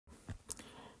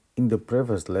In the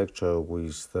previous lecture,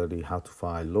 we studied how to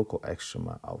find local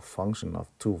extrema of function of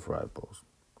two variables.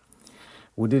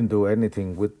 We didn't do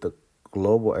anything with the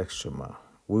global extrema.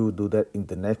 We will do that in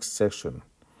the next section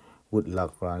with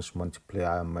Lagrange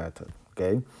multiplier method.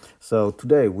 Okay, so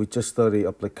today we just study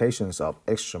applications of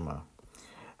extrema.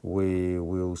 We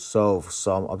will solve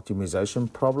some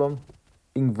optimization problem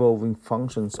involving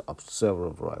functions of several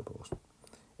variables,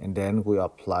 and then we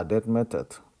apply that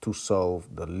method to solve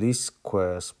the least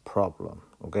squares problem.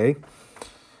 Okay,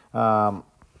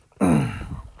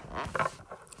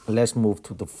 let's move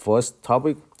to the first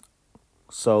topic: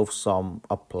 solve some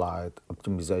applied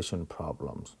optimization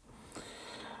problems.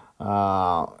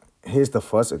 Here's the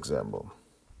first example: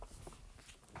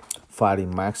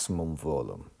 finding maximum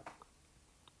volume.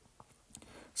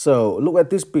 So look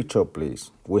at this picture, please.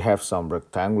 We have some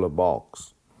rectangular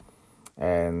box,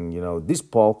 and this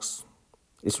box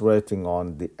is resting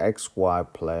on the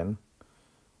xy plane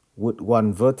with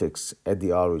one vertex at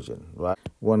the origin, right?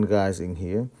 One guy's in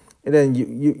here, and then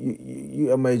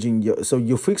you imagine so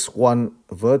you fix one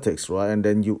vertex, right, and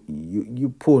then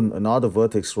you pull another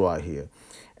vertex right here,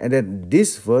 and then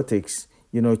this vertex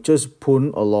just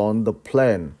pull along the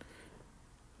plane,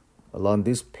 along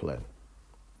this plane.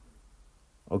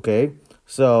 Okay,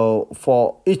 so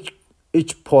for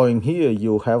each point here,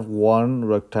 you have one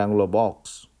rectangular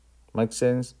box. Make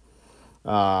sense?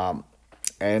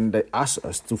 And they ask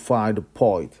us to find the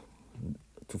point,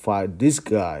 to find this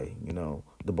guy,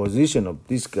 the position of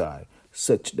this guy,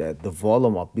 such that the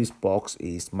volume of this box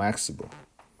is maximal.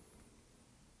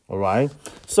 All right.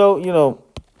 So,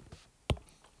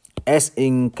 as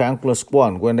in calculus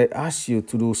 1, when they ask you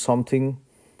to do something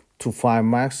to find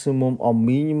maximum or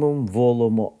minimum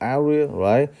volume or area,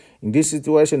 right? In this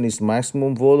situation, it's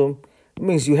maximum volume. It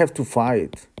means you have to find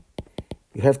it.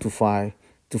 You have to find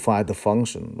the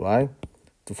function, right?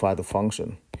 To find the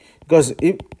function, because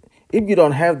if you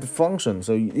don't have the function,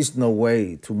 so there's no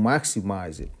way to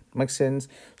maximize it. Makes sense?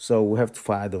 So we have to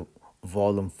find the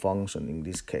volume function in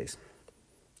this case.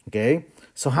 Okay.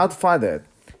 So how to find that?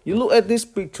 You look at this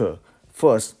picture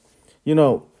first.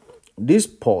 This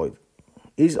point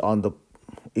is on the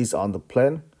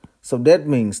plane, so that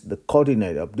means the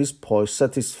coordinate of this point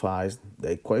satisfies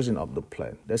the equation of the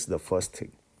plane. That's the first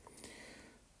thing.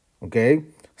 Okay,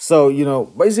 so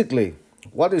basically,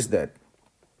 what is that?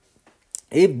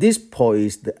 If this point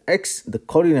is the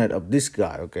coordinate of this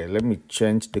guy, okay, let me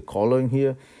change the color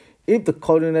here. If the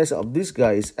coordinates of this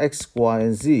guy is x, y,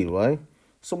 and z, right?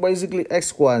 So basically,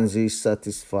 x, y, and z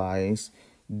satisfies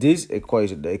this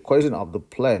equation, the equation of the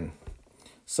plane.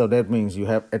 So that means you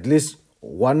have at least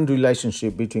one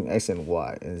relationship between x and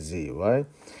y and z, right?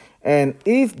 And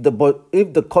if the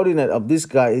coordinate of this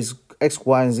guy is x,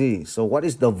 y, and z, so what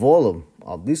is the volume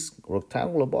of this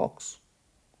rectangular box?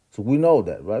 So we know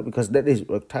that, right? Because that is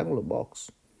rectangular box.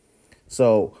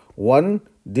 So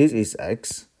this is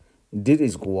x, this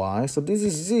is y, so this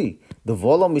is z. The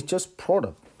volume is just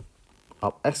product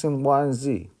of x and y and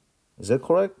z. Is that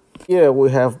correct? Yeah,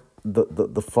 we have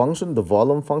the function, the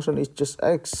volume function is just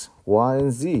x, y,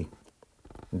 and z.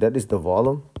 That is the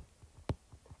volume.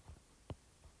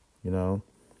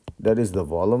 That is the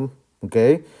volume.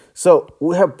 Okay, so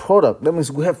we have product. That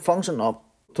means we have function of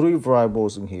three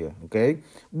variables in here. Okay,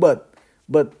 but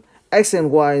x and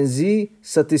y and z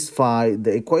satisfy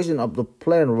the equation of the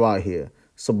plane right here.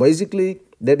 So basically,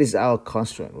 that is our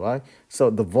constraint, right?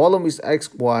 So the volume is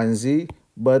x, y, and z,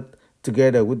 but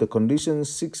together with the condition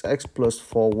 6x plus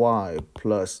 4y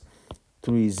plus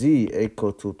 3z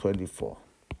equal to 24.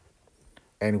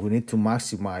 And we need to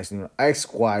maximize x,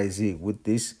 y, z with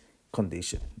this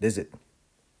condition. That's it.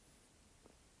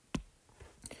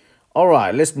 All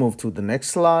right, let's move to the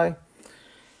next slide.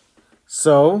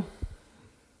 So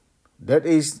that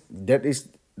is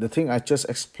the thing I just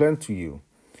explained to you.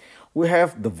 We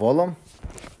have the volume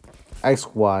x,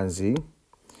 y, and z.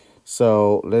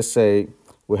 So let's say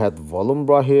we have the volume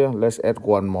right here. Let's add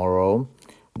one more row.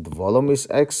 The volume is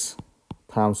x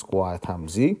times y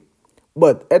times z.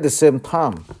 But at the same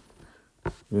time,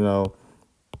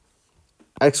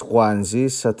 x, y, and z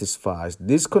satisfies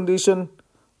this condition.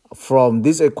 From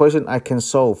this equation, I can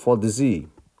solve for the z.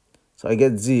 So I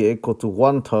get z equal to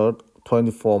 1/3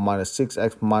 24 minus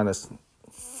 6x minus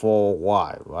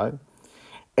 4y, right?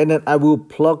 And then I will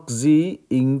plug z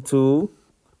into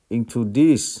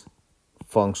this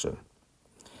function.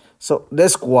 So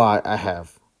that's why I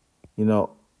have, the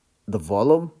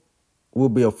volume will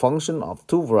be a function of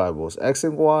two variables, x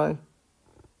and y,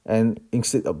 and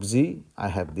instead of z, I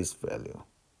have this value.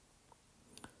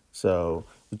 So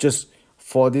we just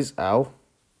for this out.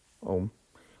 We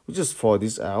just for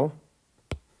this out.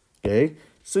 Okay,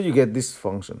 so you get this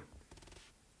function.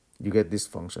 You get this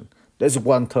function. That's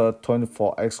 1/3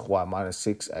 24xy minus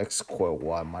 6x squared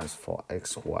y minus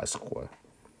 4xy squared.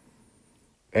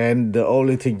 And the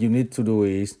only thing you need to do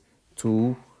is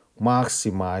to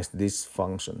maximize this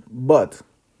function. But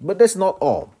that's not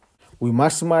all. We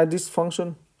maximize this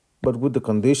function, but with the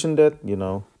condition that,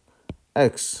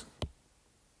 x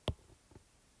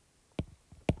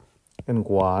and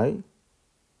y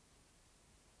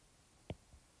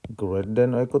greater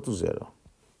than or equal to 0.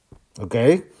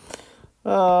 Okay?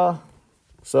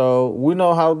 So we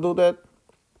know how to do that.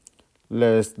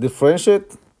 Let's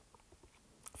differentiate,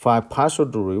 find partial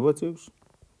derivatives.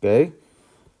 Okay?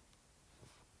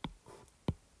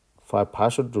 Find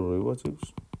partial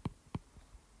derivatives.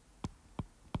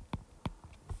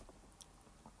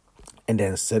 And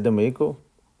then set them equal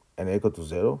and equal to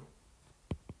 0.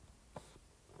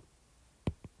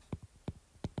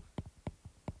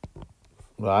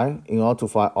 Right? In order to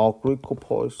find all critical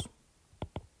points.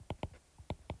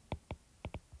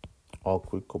 All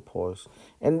critical points.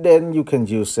 And then you can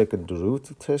use second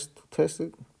derivative test to test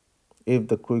it. If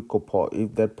the critical point,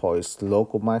 if that point is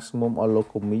local maximum or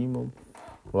local minimum,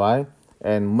 right?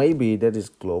 And maybe that is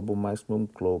global maximum,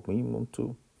 global minimum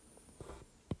too.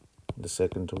 The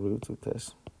second derivative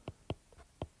test.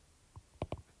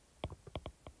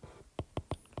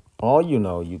 Or,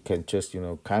 you can just,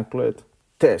 calculate,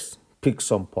 test, pick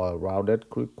some point around that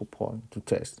critical point to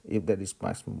test if that is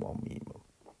maximum or minimum.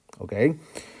 Okay?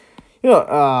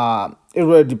 It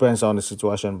really depends on the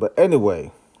situation. But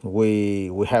anyway, we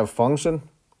have function.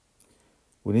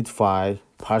 We need to find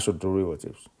partial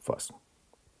derivatives first.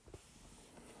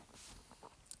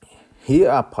 Here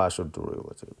are partial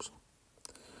derivatives.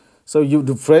 So you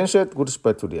differentiate with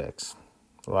respect to the x,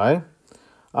 right?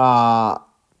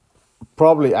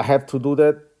 Probably I have to do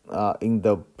that in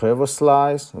the previous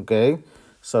slides, okay?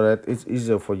 So that it's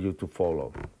easier for you to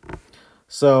follow.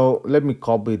 So let me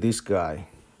copy this guy.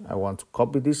 I want to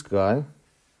copy this guy.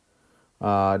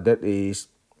 That is,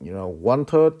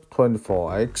 1/3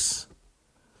 24x.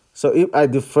 So if I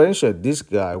differentiate this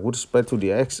guy with respect to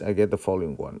the x, I get the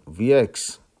following one.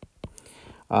 Vx.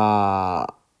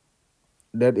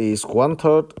 That is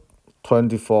 1/3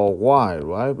 24y,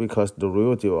 right? Because the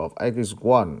derivative of x is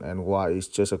 1 and y is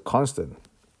just a constant.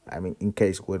 I mean, in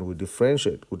case when we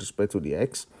differentiate with respect to the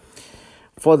x.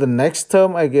 For the next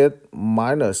term, I get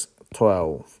minus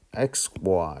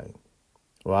 12xy,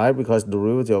 right? Because the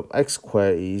derivative of x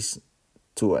squared is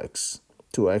 2x.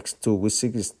 2x, 2 with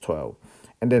 6 is 12.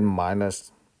 And then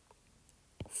minus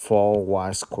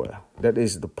 4y squared. That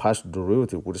is the partial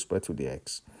derivative with respect to the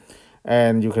x.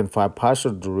 And you can find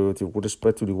partial derivative with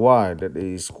respect to the y. That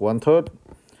is 1/3.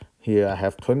 Here I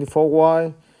have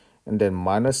 24y. And then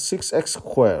minus 6x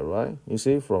squared, right? You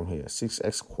see from here,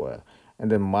 6x squared. And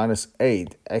then minus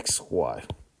 8xy.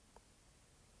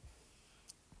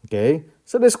 Okay?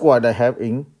 So that's what I have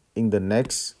in the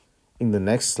next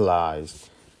slide.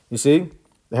 You see?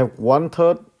 I have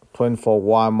 1/3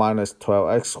 24y minus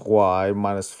 12xy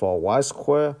minus 4y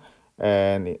squared.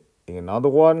 And in another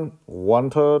one,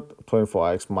 1/3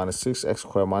 24x minus 6x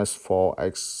squared minus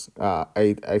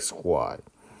 8xy.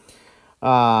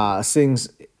 Since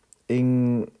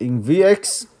in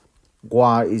Vx,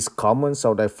 y is common,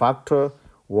 so they factor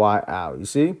y out. You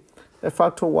see? They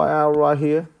factor y out right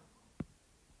here.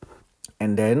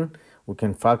 And then we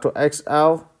can factor x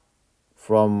out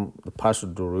from the partial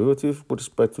derivative with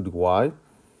respect to the y.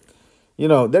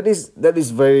 That is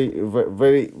very,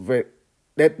 very, very,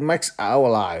 that makes our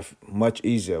life much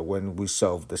easier when we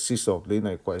solve the system of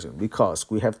linear equation, because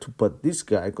we have to put this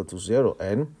guy equal to 0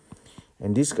 and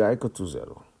this guy equal to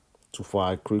 0 to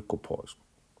find critical points.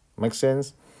 Make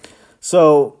sense?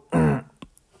 So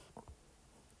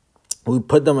we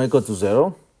put them equal to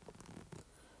 0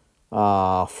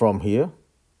 from here.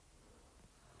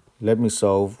 Let me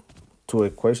solve two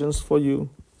equations for you.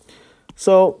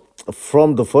 So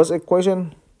from the first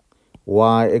equation,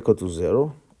 y equal to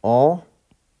 0, or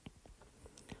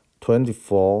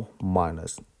 24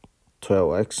 minus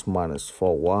 12x minus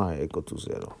 4y equal to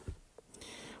 0.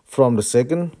 From the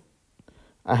second,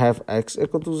 I have x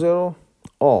equal to 0,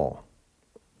 or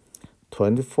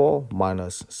 24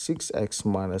 minus 6x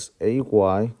minus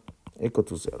 8y equal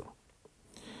to 0.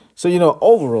 So,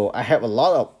 overall, I have a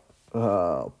lot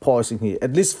of points in here,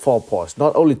 at least 4 points,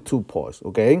 not only 2 points,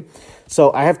 okay?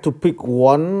 So I have to pick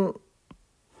one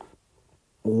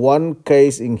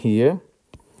case in here,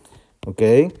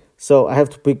 okay? So I have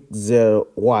to pick 0,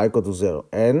 y equal to 0,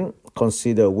 and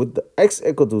consider with the x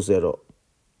equal to 0,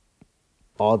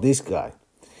 or this guy.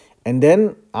 And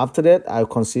then after that, I'll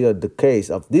consider the case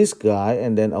of this guy,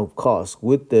 and then of course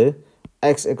with the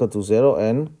x equal to 0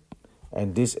 and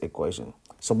this equation.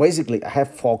 So basically, I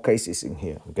have 4 cases in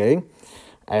here, okay?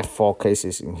 I have 4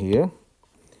 cases in here.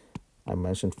 I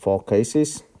mentioned 4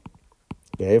 cases,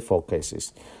 okay, 4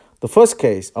 cases. The first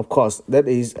case, of course, that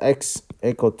is x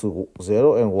equal to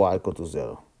 0 and y equal to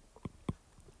 0.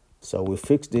 So we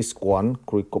fix this one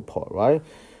critical point, right?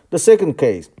 The second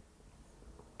case,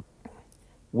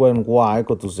 when y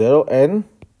equal to 0 and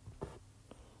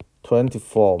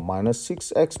 24 minus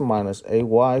 6x minus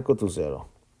 8y equal to 0.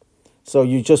 So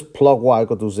you just plug y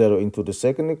equal to 0 into the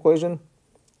second equation.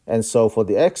 And so for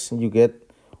the x, you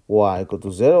get y equal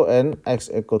to 0 and x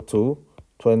equal to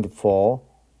 24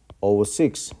 over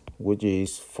 6, which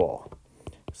is 4.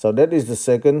 So that is the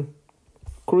second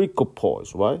critical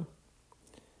point, right?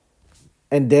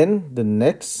 And then the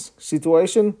next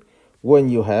situation, when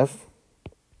you have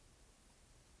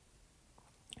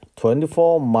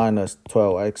 24 minus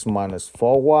 12x minus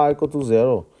 4y equal to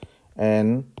 0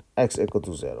 and x equal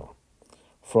to 0.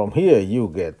 From here,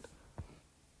 you get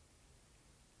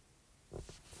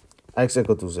x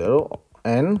equal to 0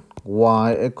 and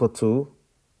y equal to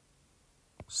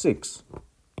 6.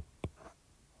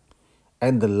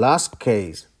 And the last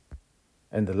case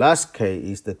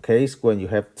is the case when you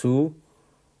have two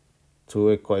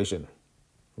equations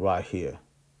right here.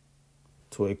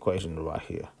 Two equations right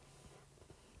here.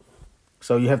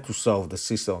 So you have to solve the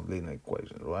system of linear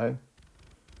equation, right?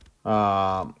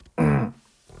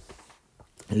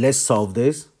 Let's solve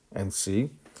this and see.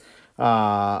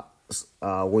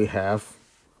 We have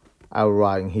our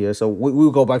writing here. So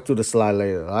we'll go back to the slide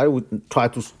later, right? We try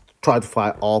to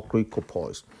find all critical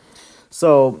points.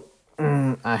 So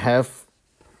I have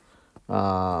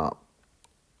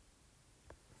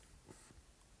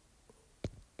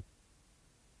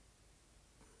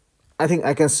I think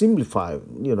I can simplify, a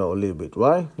little bit,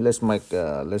 right? Let's make it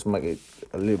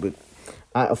a little bit.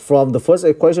 From the first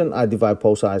equation, I divide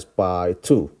both sides by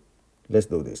 2. Let's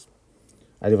do this.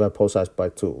 I divide both sides by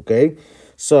 2, okay?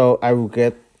 So I will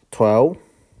get 12.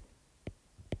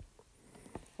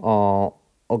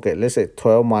 Okay, let's say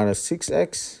 12 minus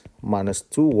 6x minus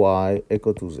 2y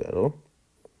equal to 0.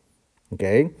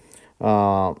 Okay?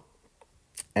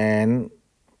 And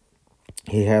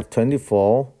he have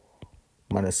 24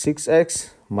 minus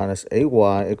 6x minus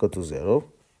 8y equal to 0.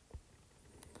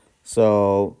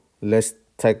 So let's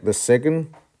take the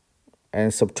second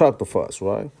and subtract the first,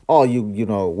 right? Or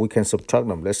we can subtract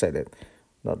them. Let's say that,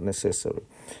 not necessary.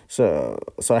 So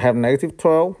I have negative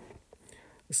 12,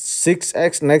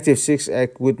 6x, negative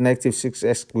 6x with negative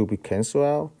 6x will be cancelled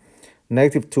out.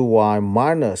 Negative 2y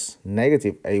minus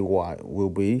negative 8y will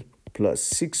be plus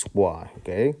 6y,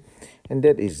 okay? And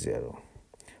that is 0.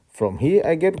 From here,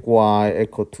 I get y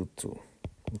equal to 2,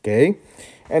 okay?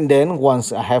 And then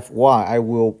once I have y, I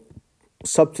will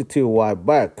substitute y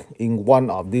back in one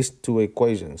of these two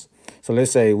equations. So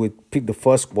let's say we pick the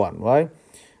first one, right?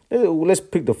 Let's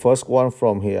pick the first one.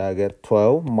 From here. I get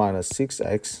 12 minus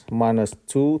 6x minus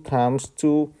 2 times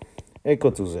 2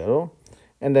 equal to 0.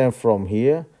 And then from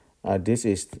here, this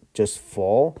is just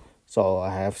 4. So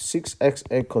I have 6x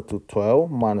equal to 12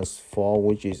 minus 4,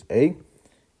 which is 8.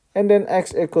 And then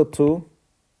x equal to,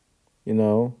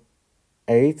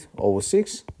 8 over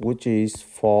 6, which is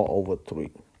 4 over 3.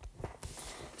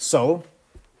 So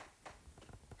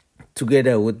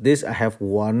together with this, I have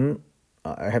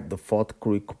the fourth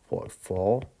critical point,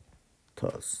 4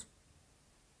 thus.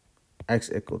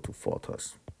 X equal to 4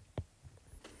 thus.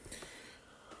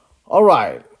 All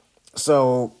right.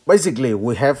 So basically,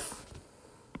 we have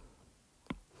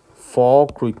 4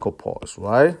 critical points,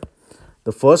 right?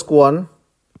 The first one,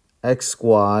 x,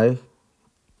 y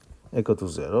equal to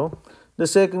 0. The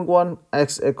second one,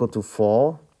 x equal to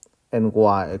 4 and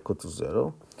y equal to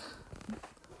 0.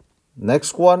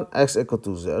 Next one, x equal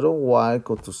to 0, y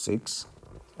equal to 6.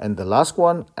 And the last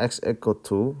one, x equal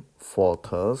to 4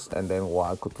 thus, and then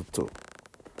y equal to 2.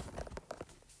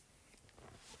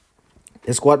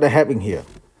 That's what they have in here.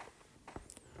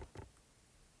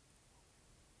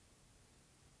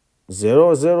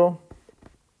 0, 0,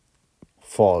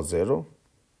 4, 0,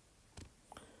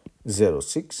 0,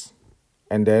 6,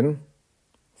 and then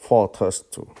 4 thus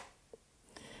 2.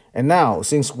 And now,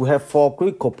 since we have 4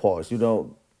 critical points,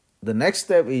 the next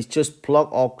step is just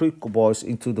plug all critical points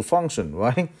into the function,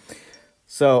 right?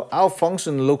 So our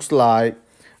function looks like,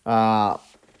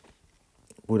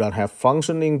 we don't have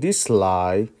function in this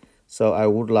slide, so I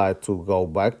would like to go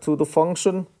back to the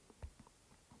function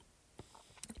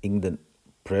in the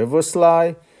previous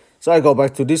slide. So I go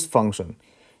back to this function.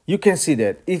 You can see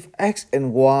that if x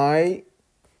and y,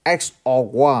 x or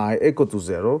y equal to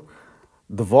 0,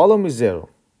 the volume is 0.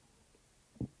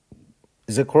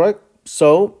 Is that correct?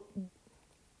 So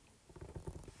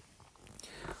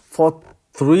for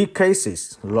three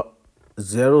cases,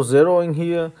 0, 0 in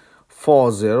here,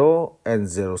 4, 0, and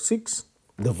 0, 6,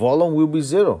 the volume will be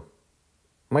 0.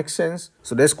 Makes sense?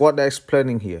 So that's what they're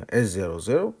explaining here. As 0,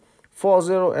 0, 4,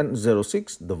 0, and 0,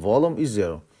 6, the volume is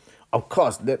 0. Of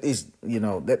course, that is,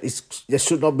 that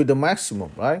should not be the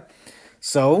maximum, right?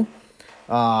 So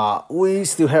we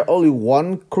still have only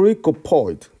one critical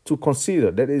point to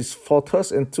consider. That is 4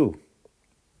 thirds and 2.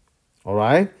 All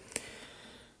right?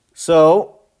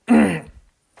 So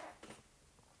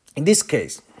in this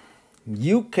case,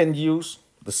 you can use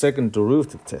the second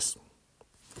derivative test.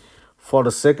 For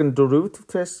the second derivative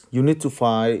test, you need to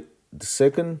find the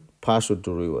second partial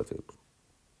derivative.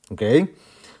 Okay?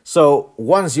 So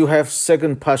once you have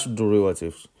second partial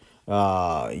derivatives,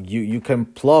 you can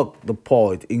plug the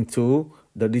point into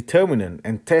the determinant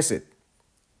and test it.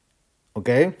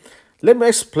 Okay? Let me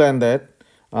explain that.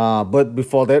 But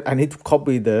before that, I need to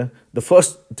copy the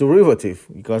first derivative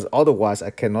because otherwise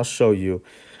I cannot show you.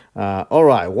 All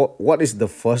right, what is the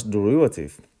first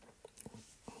derivative?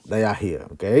 They are here,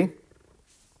 okay?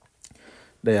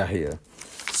 They are here.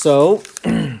 So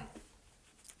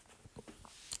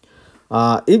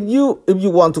if you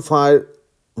want to find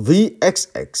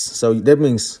Vxx, so that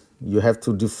means you have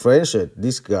to differentiate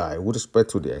this guy with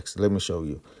respect to the x. Let me show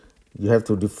you. You have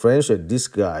to differentiate this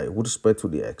guy with respect to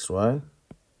the x, right?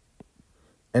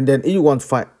 And then if you want to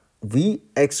find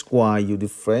Vxy, you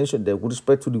differentiate that with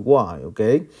respect to the y,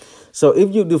 okay? So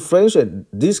if you differentiate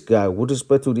this guy with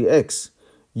respect to the x,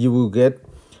 you will get,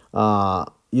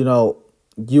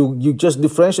 you just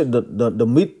differentiate the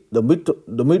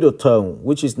middle term,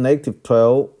 which is negative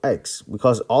 12x,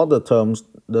 because all the terms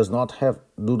do not have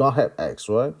x,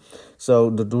 right? So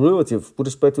the derivative with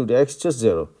respect to the x is just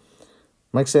 0.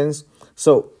 Make sense?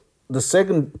 So the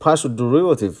second partial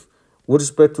derivative with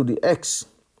respect to the x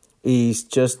is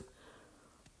just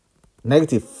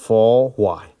negative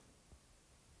 4y.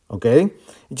 Okay,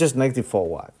 it's just negative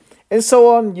 4y, and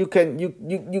so on. You can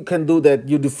do that.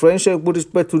 You differentiate with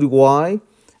respect to the y,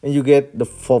 and you get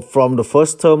from the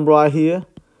first term right here,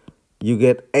 you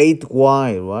get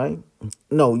 8y, right?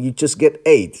 No, you just get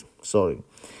 8. Sorry,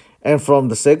 and from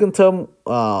the second term,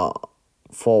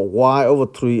 for y over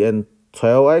 3 and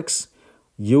 12x,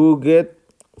 you will get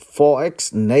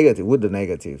 4x negative with the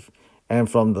negative. And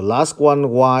from the last one,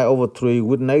 y over 3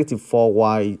 with negative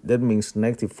 4y, that means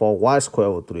negative 4y squared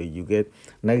over 3. You get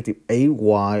negative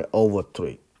 8y over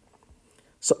 3.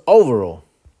 So overall,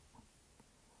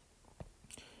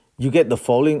 you get the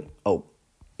following,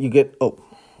 you get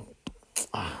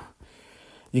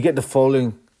the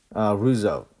following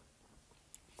result.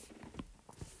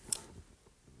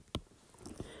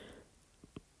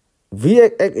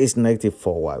 Vx is negative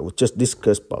 4y. We just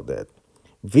discussed about that.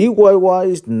 Vyy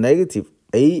is negative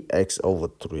ax over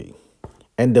 3.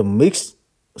 And the mixed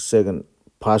second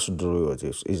partial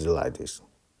derivatives is like this.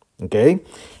 Okay?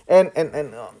 And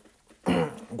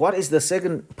what is the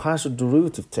second partial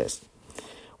derivative test?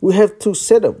 We have to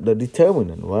set up the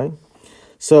determinant, right?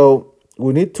 So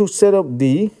we need to set up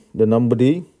the number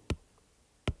d.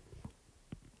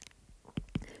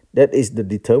 That is the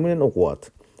determinant of what?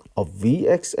 Of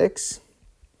Vxx,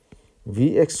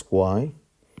 Vxy,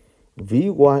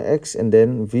 Vyx, and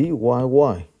then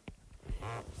Vyy.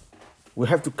 We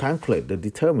have to calculate the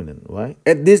determinant, right?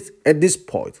 At this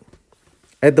point,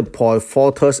 at the point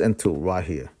 4 thirds and 2 right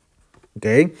here.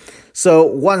 Okay, so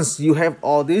once you have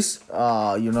all these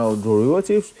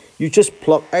derivatives, you just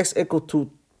plug x equal to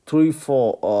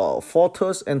 4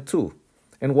 thirds and 2,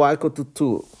 and y equal to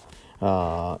 2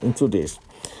 into this.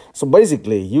 So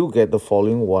basically you get the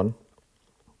following one.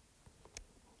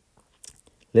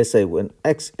 Let's say when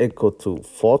x equal to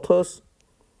 4 thirds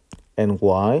and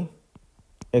y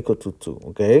equal to 2,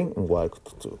 okay, and y equal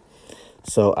to 2.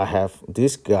 So I have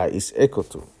this guy is equal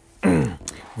to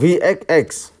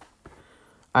Vx.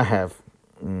 I have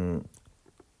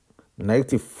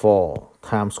negative 4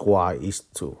 times y is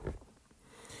 2.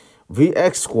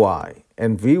 Vxy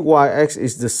and Vyx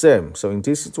is the same. So in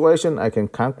this situation, I can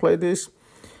calculate this.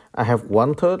 I have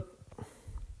 1/3,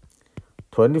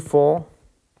 24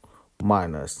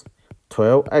 minus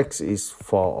 12x is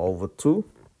 4 over 2.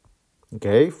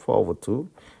 Okay, 4 over 2.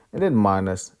 And then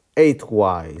minus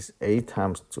 8y is 8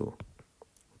 times 2.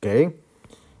 Okay,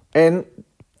 and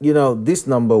this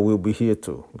number will be here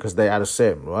too because they are the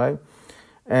same, right?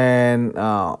 And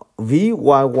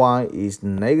Vyy is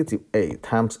negative 8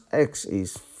 times x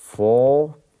is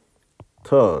 4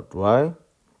 third, right?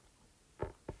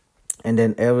 And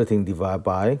then everything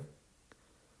divided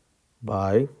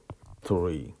by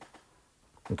 3.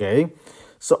 Okay,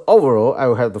 so overall I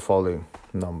will have the following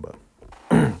number.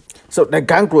 So the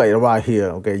calculator right here,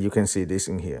 okay, you can see this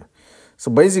in here. So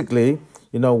basically,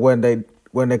 when they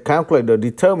calculate the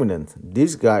determinant,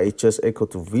 this guy is just equal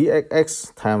to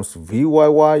Vx times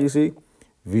Vyy, you see?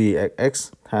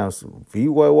 Vx times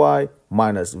Vyy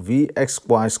minus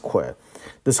Vxy squared.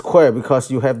 The square, because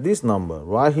you have this number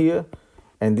right here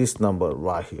and this number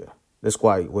right here. That's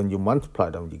why when you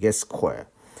multiply them, you get square.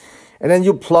 And then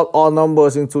you plug all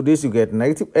numbers into this, you get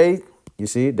 -8. You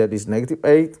see, that is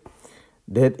 -8.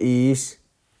 That is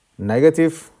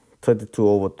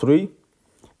 -32/3.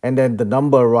 And then the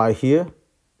number right here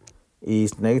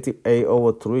is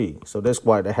 -8/3. So that's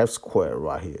why they have square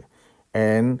right here.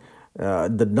 And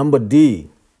the number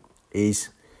D is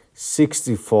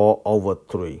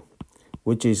 64/3,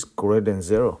 which is greater than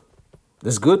 0.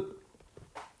 That's good.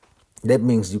 That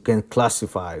means you can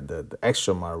classify the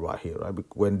extrema right here, right?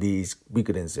 When D is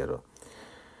bigger than 0.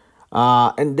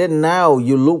 And then now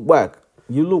you look back.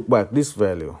 This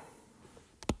value,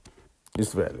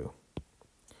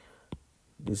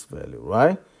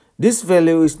 right? This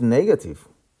value is negative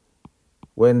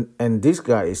and this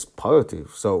guy is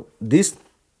positive. So this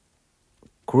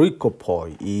critical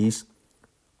point is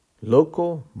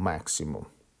local maximum.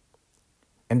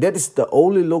 And that is the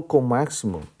only local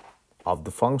maximum of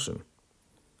the function.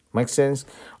 Make sense?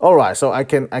 All right, so I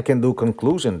can do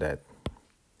conclusion that.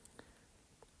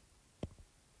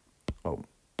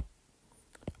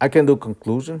 I can do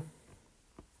conclusion.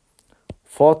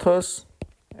 4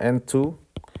 and 2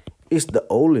 is the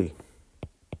only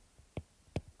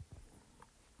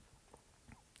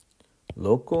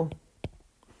local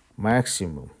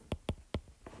maximum.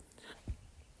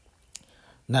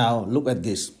 Now look at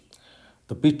this,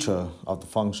 the picture of the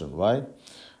function, right?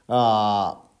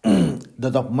 The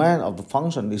domain of the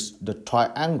function is the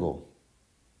triangle.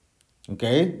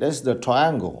 Okay, that's the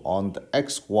triangle on the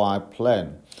xy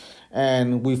plane.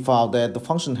 And we found that the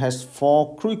function has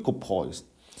 4 critical points.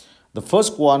 The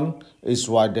first one is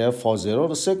right there for 0.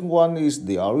 The second one is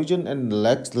the origin, and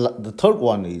the third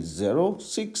one is 0,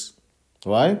 6,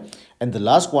 right? And the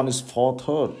last one is 4,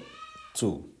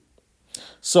 2.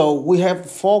 So we have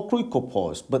 4 critical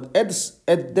points, but at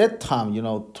that time,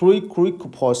 3 critical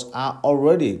points are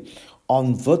already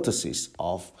on vertices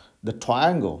of the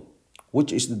triangle,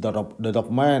 which is the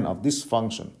domain of this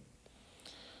function.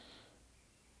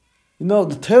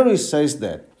 The theory says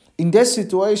that in that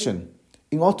situation,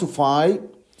 in order to find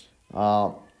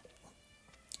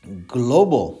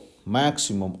global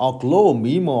maximum or global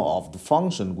minimum of the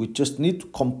function, we just need to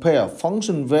compare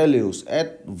function values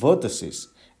at vertices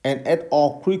and at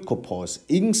all critical points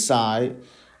inside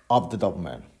of the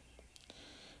domain.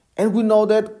 And we know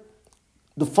that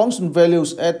the function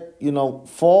values at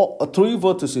 3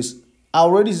 vertices are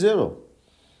already 0.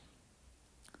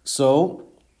 So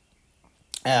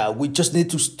we just need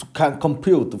to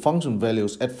compute the function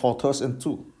values at 4 and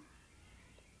 2.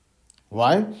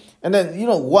 Right? And then,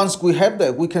 once we have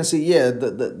that, we can say, yeah,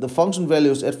 the function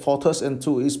values at 4 and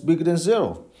 2 is bigger than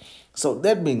 0. So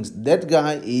that means that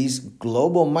guy is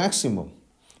global maximum,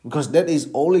 because that is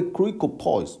only critical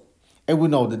points. And we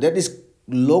know that is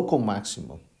local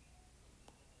maximum.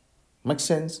 Makes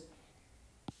sense?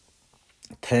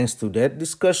 Thanks to that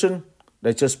discussion,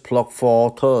 they just plug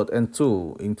 4 and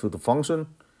 2 into the function,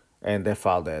 and they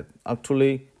found that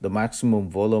actually the maximum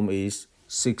volume is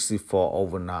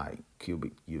 64/9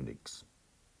 cubic units.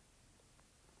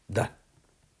 Done.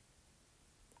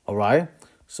 All right.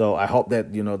 So I hope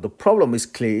that the problem is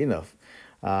clear enough.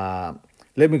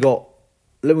 Let me go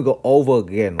over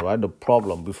again, right, the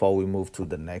problem before we move to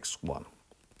the next one.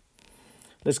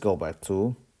 Let's go back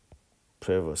to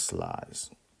previous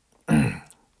slides.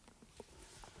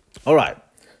 All right.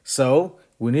 So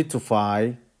we need to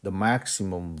find the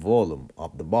maximum volume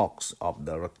of the box, of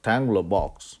the rectangular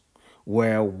box,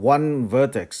 where one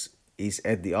vertex is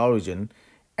at the origin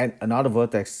and another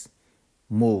vertex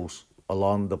moves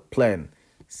along the plane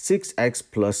 6x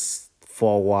plus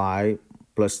 4y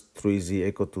plus 3z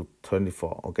equal to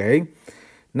 24, okay?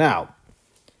 Now,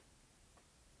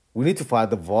 we need to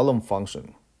find the volume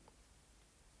function.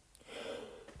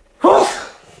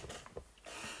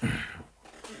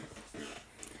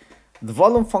 The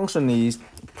volume function is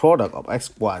product of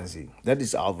x, y, and z. That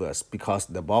is obvious because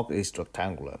the box is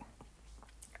rectangular.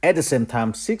 At the same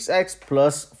time, 6x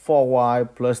plus 4y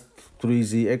plus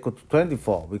 3z equal to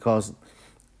 24 because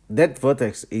that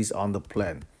vertex is on the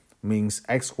plane. Means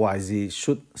x, y, z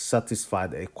should satisfy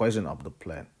the equation of the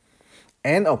plane.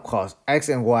 And of course, x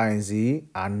and y and z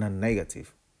are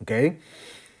non-negative. Okay?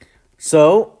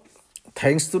 So,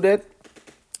 thanks to that,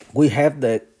 we have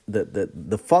the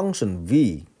function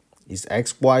v is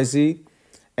x, y, z,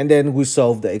 and then we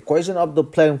solve the equation of the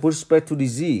plane with respect to the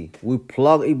z. We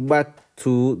plug it back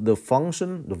to the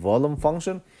function, the volume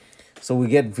function. So we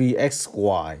get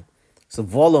Vxy. So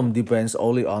volume depends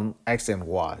only on x and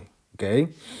y. Okay.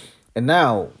 And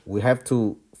now we have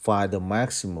to find the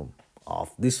maximum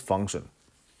of this function.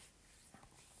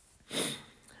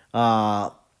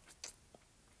 The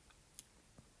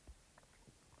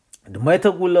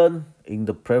method we learned in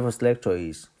the previous lecture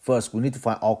is, first we need to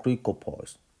find all critical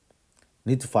points.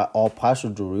 Need to find all partial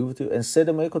derivatives and set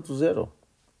them equal to 0,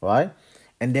 right?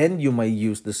 And then you may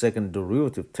use the second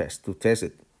derivative test to test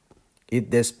it, if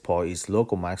this point is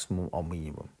local maximum or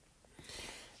minimum.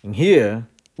 And here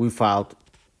we found,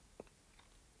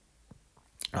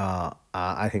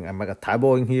 I think I make a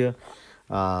typo in here.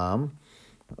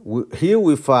 Here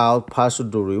we found partial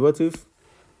derivative.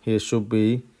 Here should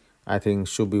be, I think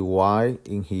should be y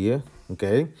in here.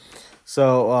 Okay.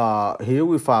 So here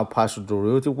we found partial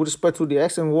derivative with respect to the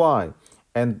x and y.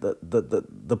 And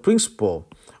the principle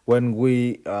when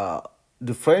we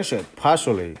differentiate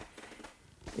partially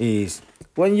is,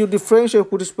 when you differentiate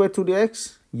with respect to the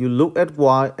x, you look at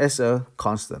y as a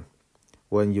constant.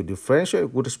 When you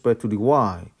differentiate with respect to the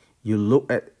y, you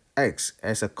look at x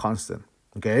as a constant.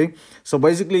 Okay, so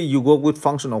basically you go with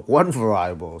function of one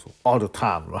variable all the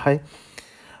time, right?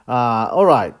 All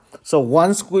right, so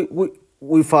once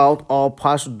we found all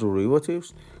partial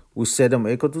derivatives, we set them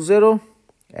equal to 0,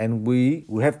 and we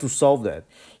have to solve that.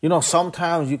 You know,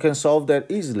 sometimes you can solve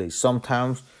that easily,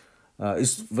 sometimes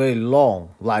it's very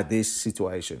long, like this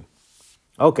situation.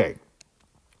 Okay,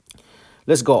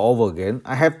 let's go over again.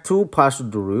 I have two partial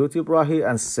derivatives right here,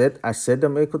 and I set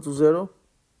them equal to 0.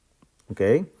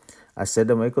 Okay, I set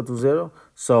them equal to 0.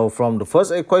 So from the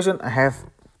first equation, I have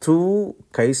two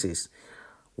cases,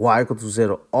 y equal to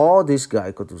 0 or this guy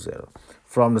equal to 0.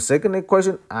 From the second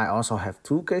equation, I also have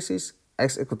two cases,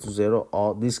 x equal to 0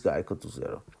 or this guy equal to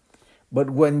 0. But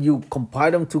when you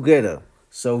compile them together,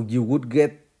 so you would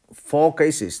get four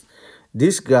cases.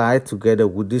 This guy together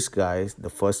with this guy is the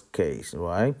first case,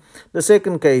 right? The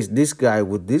second case, this guy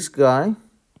with this guy,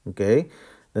 okay?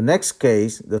 The next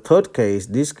case, the third case,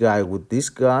 this guy with this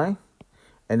guy.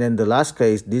 And then the last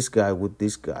case, this guy with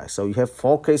this guy. So you have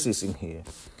four cases in here.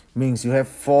 Means you have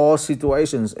four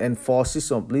situations and four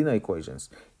systems of linear equations.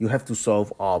 You have to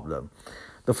solve all of them.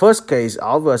 The first case,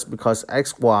 obvious because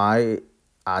x, y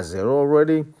are 0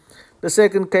 already. The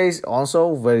second case,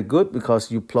 also very good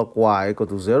because you plug y equal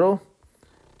to 0.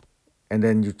 And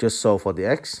then you just solve for the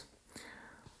x.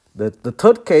 The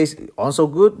third case, also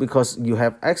good because you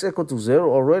have x equal to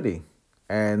 0 already.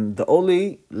 And the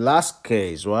only last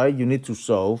case, right, you need to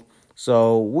solve.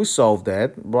 So we solve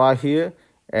that right here.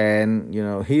 And, you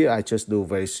know, here I just do a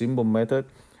very simple method,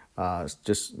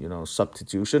 just, you know,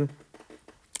 substitution.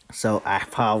 So I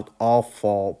found all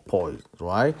 4 points,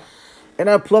 right? And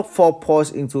I plug 4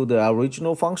 points into the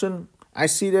original function. I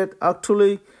see that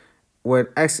actually when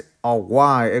x or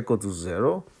y equal to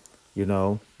 0, you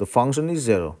know, the function is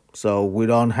 0. So we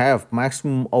don't have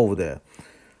maximum over there.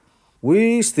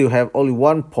 We still have only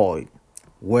 1 point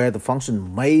where the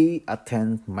function may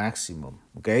attain maximum.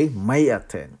 Okay, may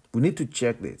attain. We need to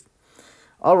check this.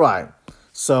 All right.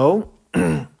 So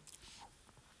in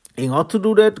order to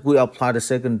do that, we apply the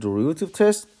second derivative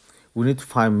test. We need to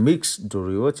find mixed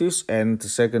derivatives and the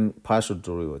second partial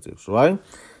derivatives, right?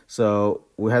 So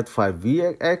we have to find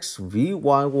Vx, Vyy,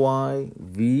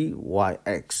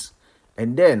 Vyx.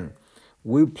 And then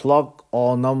we plug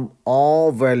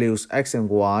all values x and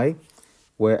y,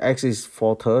 where x is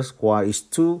 4 thirds, y is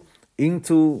 2,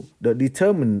 into the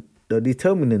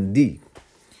determinant d.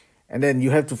 And then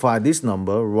you have to find this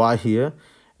number right here.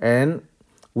 And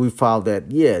we found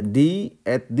that, yeah, d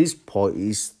at this point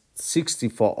is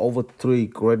 64 over 3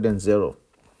 greater than 0.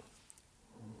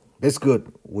 That's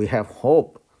good. We have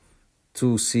hope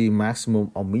to see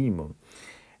maximum or minimum.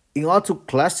 In order to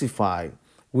classify,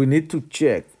 we need to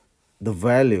check the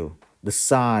value, the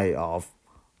sign of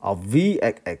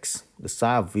Vx, the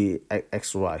sign of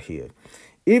Vx right here.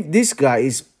 If this guy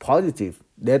is positive,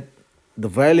 that the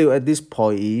value at this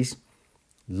point is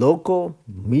local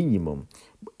minimum.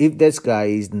 If this guy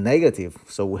is negative,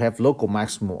 so we have local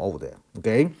maximum over there,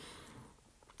 okay?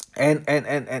 And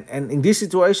in this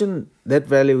situation, that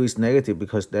value is negative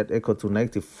because that equal to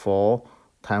negative 4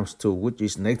 times 2, which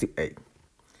is negative 8.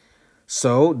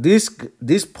 So this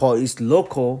point is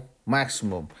local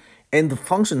maximum, and the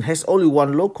function has only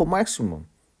one local maximum.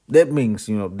 That means,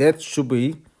 you know, that should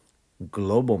be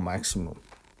global maximum.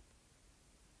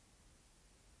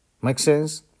 Make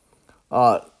sense?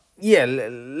 Yeah,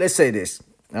 let's say this.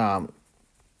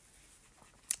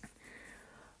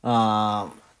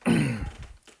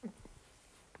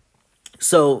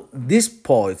 So this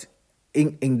point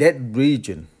in that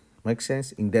region, Make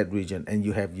sense? In that region, and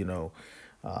you have,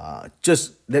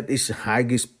 just that is the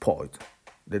highest point.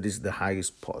 That is the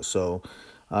highest point. So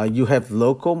you have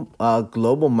local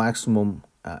global maximum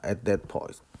at that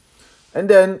point. And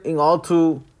then in order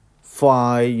to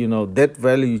find, that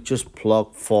value, you just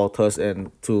plug filters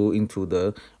and two into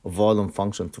the volume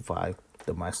function to find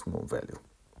the maximum value.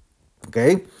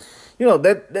 Okay,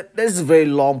 that's a very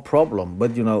long problem,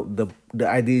 but the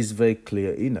idea is very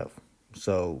clear enough.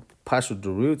 So partial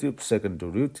derivative, second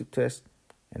derivative test,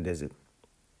 and that's it.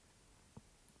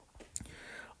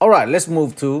 All right, let's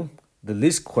move to the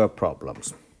least square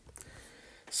problems.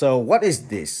 So what is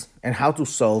this and how to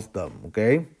solve them?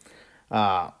 Okay,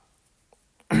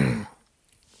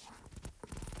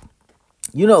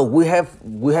 we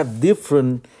have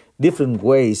different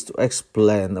ways to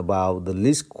explain about the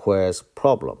least squares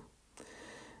problem.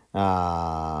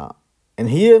 And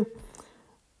here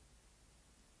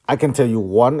I can tell you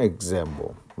one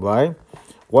example, right?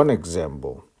 One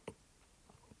example.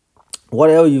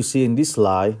 Whatever you see in this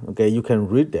slide, okay, you can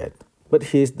read that. But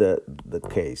here's the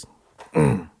case.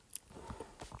 If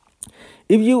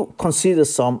you consider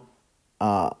some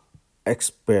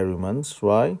experiments,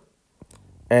 right,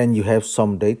 and you have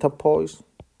some data points,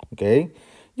 okay,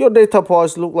 your data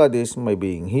points look like this,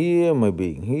 maybe in here,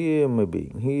 maybe in here,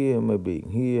 maybe in here, maybe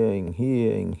in here, in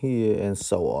here, in here, and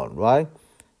so on, right?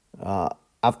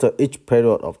 After each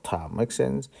period of time, makes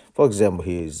sense? For example,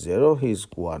 here is 0, here's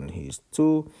 1, here's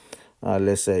 2.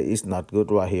 Let's say it's not good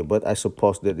right here, but I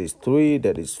suppose that is 3,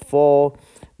 that is 4,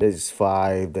 that is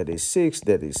 5, that is 6,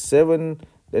 that is 7,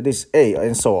 that is 8,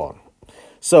 and so on.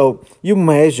 So you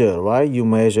measure, right? You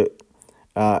measure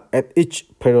at each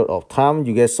period of time,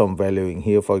 you get some value in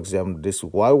here. For example, this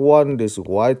y1, this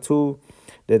y2,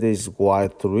 that is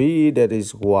y3, that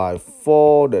is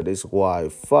y4, that is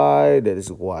y5, that is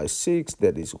y6,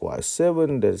 that is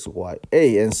y7, that is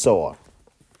y8, and so on.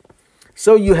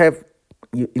 So you have,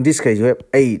 in this case, you have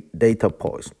 8 data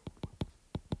points.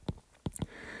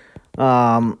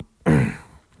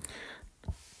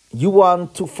 You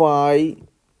want to find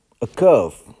a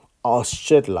curve or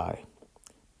straight line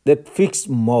that fits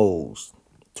most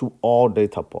to all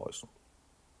data points.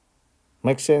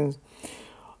 Make sense?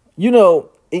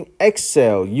 In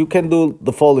Excel, you can do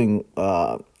the following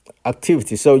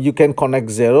activity. So you can connect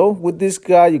 0 with this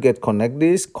guy. You get connect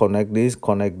this, connect this,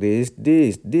 connect this,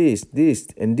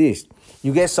 and this.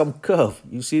 You get some curve.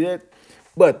 You see that?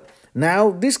 But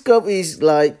now this curve is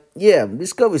like, yeah,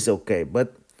 this curve is okay.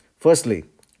 But firstly,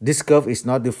 this curve is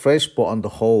not differentiable on the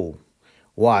whole.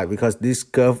 Why? Because this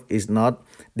curve is not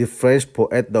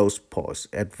differentiable at those points,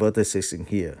 at vertices in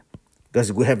here.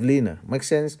 Because we have linear. Make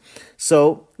sense?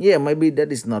 So, yeah, maybe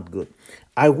that is not good.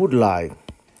 I would like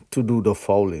to do the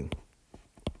following.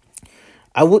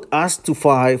 I would ask to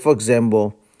find, for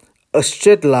example, a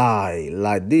straight line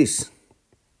like this,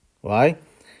 right?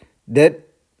 That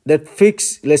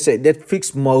fix, let's say, that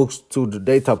fix most to the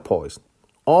data points.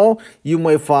 Or you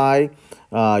may find,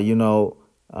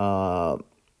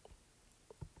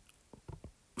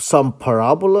 some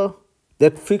parabola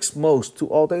that fix most to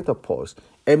all data points.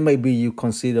 And maybe you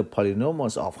consider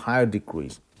polynomials of higher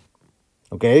degrees.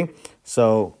 Okay,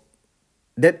 so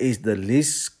that is the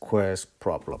least squares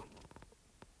problem.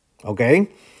 Okay,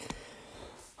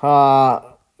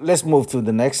 let's move to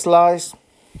the next slide.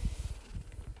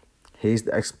 Here's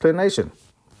the explanation.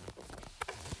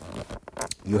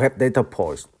 You have data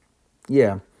points.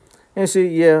 Yeah. And see,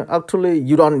 yeah, actually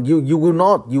you will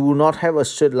not have a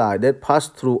straight line that pass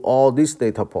through all these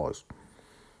data points.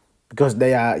 Because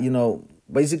they are,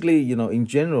 basically, in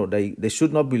general, they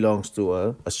should not belong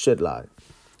to a straight line.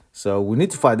 So we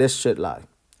need to find that straight line.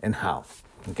 And how?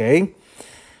 Okay?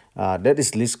 That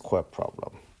is least square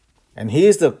problem. And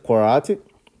here's the quadratic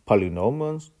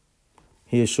polynomials.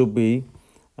 Here should be,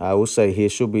 I would say here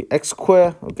should be x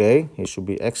squared. Okay? Here should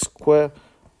be x squared.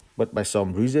 But by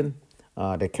some reason,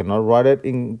 they cannot write it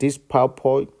in this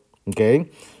PowerPoint. Okay?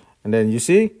 And then you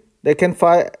see, they can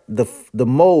find the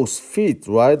most fit,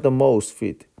 right? The most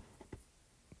fit.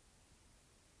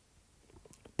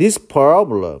 This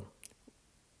parabola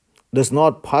does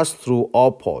not pass through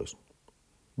all points,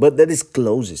 but that is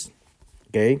closest.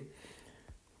 Okay.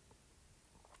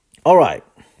 All right.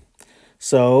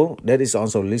 So that is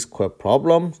also least square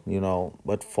problem,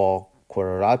 but for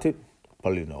quadratic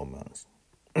polynomials.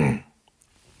 And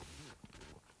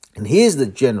here's the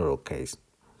general case.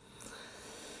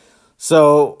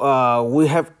 So we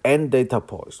have n data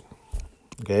points.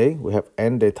 Okay, we have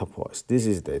n data points. This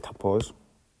is data points.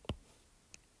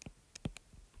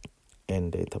 N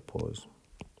data points.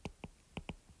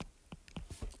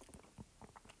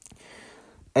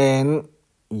 And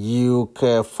you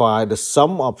can find the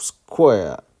sum of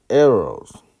square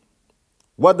errors.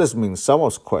 What does mean, sum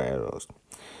of square errors?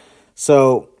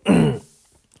 So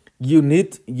you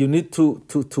need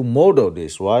to model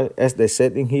this, right? As they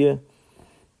said in here,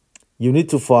 you need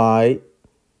to find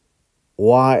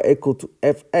y equal to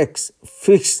fx,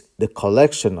 fix the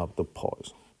collection of the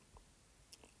points.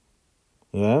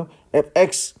 You know,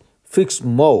 fx fix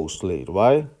mostly,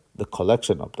 right? The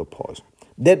collection of the points.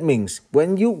 That means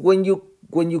when you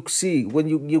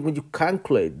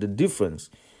calculate the difference,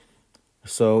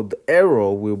 so the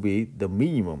error will be the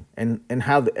minimum, and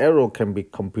how the error can be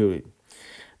computed.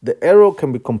 The error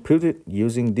can be computed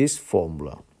using this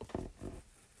formula.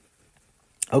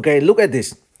 Okay, look at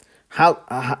this.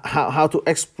 How to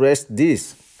express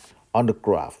this on the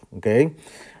graph. Okay,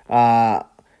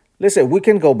 let's say we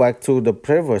can go back to the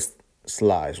previous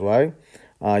slides, right?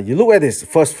 You look at this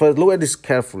first look at this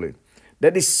carefully.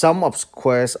 That is sum of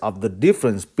squares of the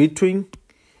difference between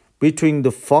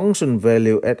the function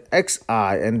value at xi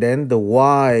and then the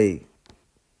yi,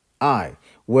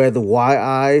 where the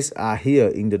yi's are here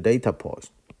in the data points.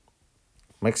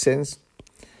 Make sense?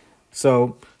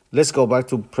 So let's go back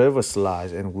to previous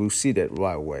slides and we'll see that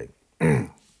right away.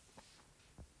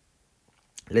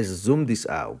 Let's zoom this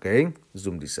out, okay?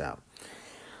 Zoom this out.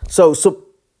 So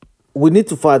we need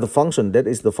to find the function that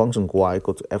is the function y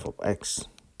equal to f of x.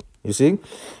 You see?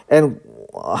 And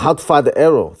how to find the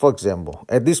error, for example,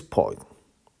 at this point.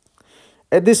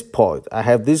 At this point, I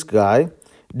have this guy.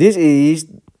 This is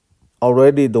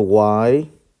already the yi,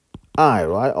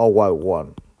 right? Or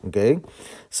y1, okay?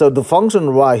 So the function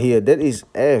right here, that is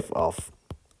f of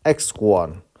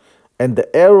x1. And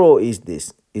the error is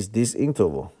this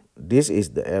interval. This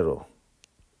is the error.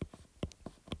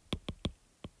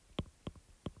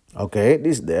 Okay,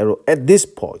 this is the error at this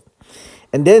point.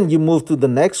 And then you move to the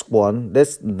next one.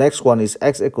 The next one is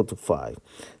x equal to 5.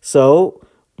 So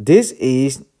this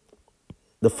is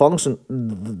the function,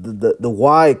 the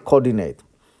y coordinate,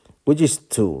 which is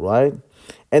 2, right?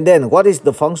 And then what is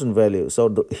the function value?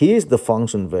 So here's the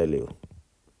function value.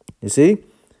 You see?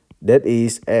 That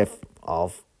is f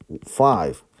of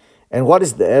 5. And what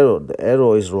is the error? The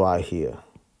error is right here.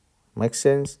 Make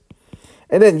sense?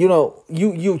 And then, you know,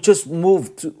 you just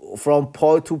move from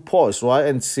point to point, right?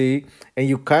 And see, and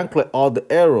you calculate all the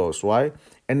errors, right?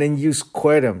 And then you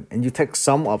square them, and you take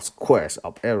sum of squares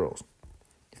of errors.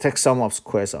 You take sum of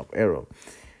squares of error.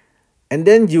 And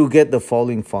then you get the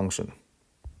following function.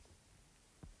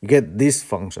 You get this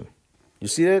function. You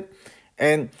see that?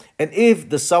 And if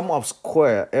the sum of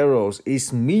square errors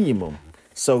is minimum,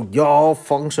 so your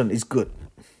function is good.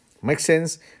 Make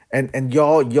sense? And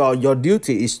your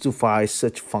duty is to find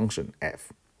such function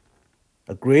f.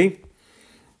 Agree?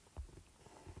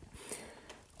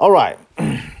 All right.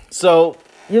 So,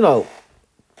 you know,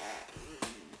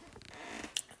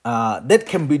 that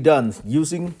can be done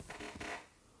using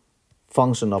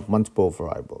function of multiple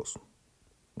variables.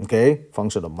 Okay?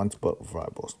 Function of multiple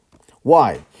variables.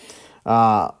 Why?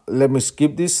 Let me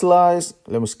skip these slides.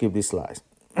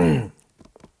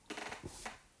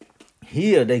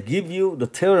 Here they give you the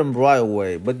theorem right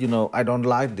away, but you know, I don't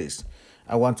like this.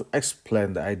 I want to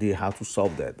explain the idea how to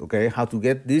solve that, okay? How to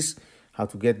get these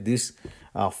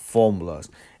formulas.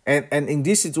 And in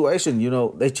this situation, you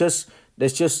know, they just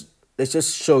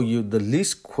show you the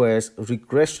least squares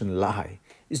regression line.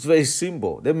 It's very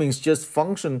simple. That means just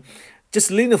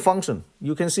linear function.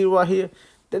 You can see right here,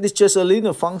 that is just a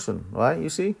linear function, right? You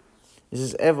see? This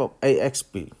is f of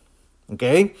axb.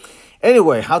 Okay?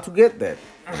 Anyway, how to get that?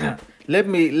 Let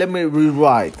me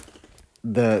rewrite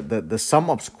the sum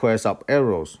of squares of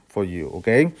errors for you,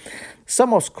 okay?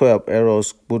 Sum of square of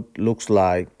errors looks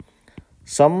like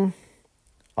sum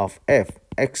of f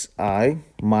xi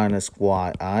minus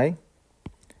yi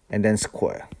and then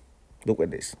square. Look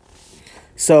at this.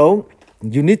 So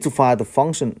you need to find the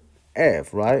function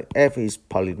f, right? F is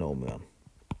polynomial.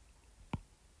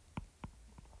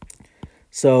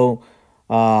 So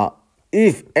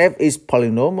if f is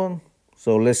polynomial,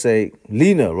 so let's say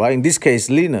linear, right? In this case,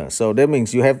 linear. So that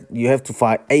means you have to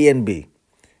find a and b,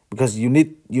 because you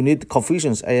need the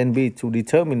coefficients a and b to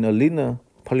determine a linear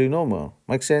polynomial.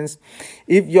 Make sense?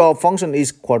 If your function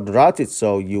is quadratic,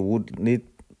 so you would need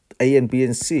a and b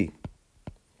and c,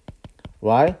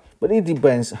 right? But it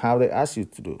depends how they ask you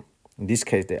to do. In this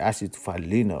case, they ask you to find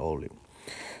linear only.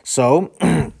 So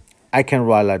I can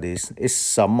write like this: it's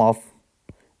sum of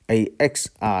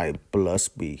axi plus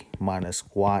b minus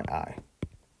yi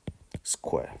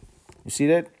square. You see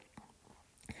that?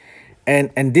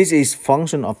 And this is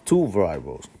function of two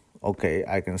variables. Okay,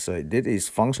 I can say this is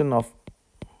function of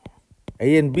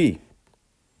a and b,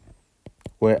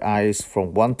 where I is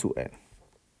from 1 to n.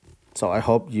 So I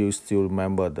hope you still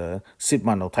remember the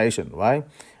sigma notation, right?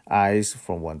 I's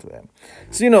from 1 to n.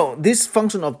 So this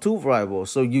function of two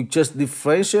variables, so you just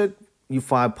differentiate, you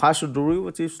find partial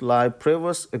derivatives like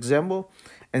previous example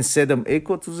and set them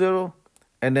equal to 0,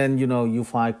 and then you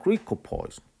find critical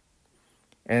points.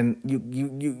 And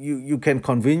you can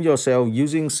convince yourself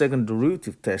using second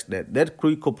derivative test that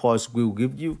critical points will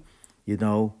give you,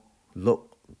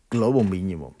 global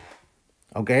minimum.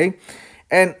 Okay,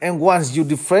 and once you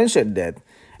differentiate that,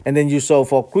 and then you solve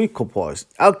for critical points,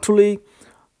 actually,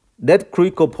 that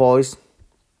critical points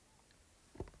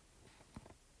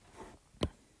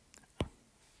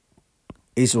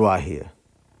is right here.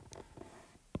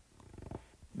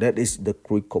 That is the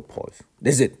critical point.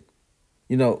 That's it.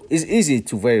 It's easy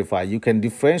to verify. You can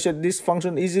differentiate this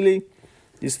function easily,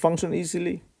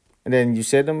 and then you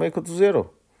set them equal to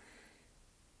 0.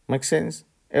 Make sense?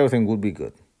 Everything would be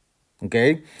good.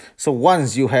 Okay? So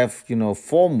once you have,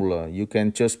 formula, you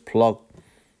can just plug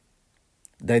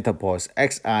data points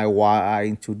xi, yi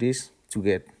into this to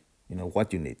get,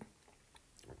 what you need.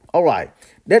 All right.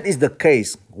 That is the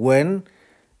case when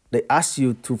they ask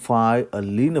you to find a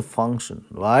linear function,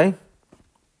 right?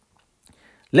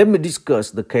 Let me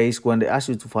discuss the case when they ask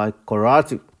you to find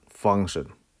quadratic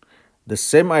function. The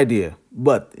same idea,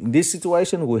 but in this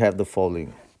situation, we have the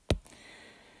following.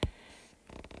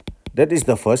 That is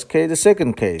the first case. The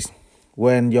second case,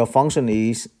 when your function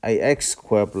is ax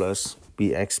squared plus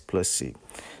bx plus c.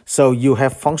 So you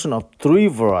have function of three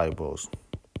variables,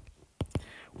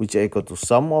 which are equal to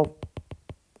sum of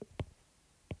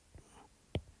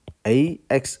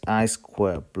axi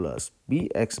squared plus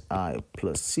bxi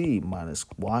plus c minus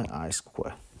yi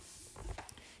squared.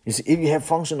 You see, if you have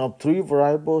function of three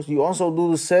variables, you also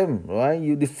do the same, right?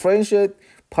 You differentiate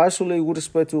partially with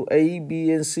respect to a,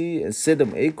 b, and c and set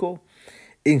them equal.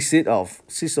 Instead of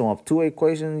system of two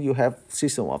equations, you have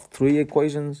system of three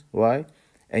equations, right?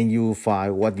 And you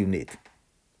find what you need.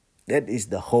 That is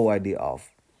the whole idea of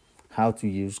how to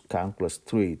use calculus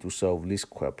 3 to solve least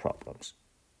square problems.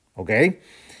 Okay?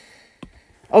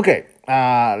 Okay,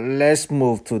 let's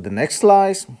move to the next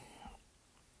slide.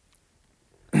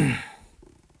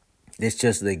 It's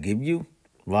just they give you,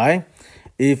 right?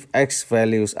 If x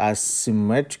values are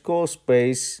symmetrical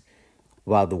space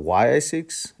while the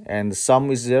y-axis and the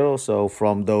sum is 0, so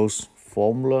from those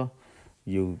formula,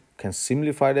 you can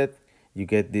simplify that, you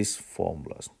get these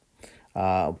formulas.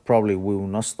 Probably we will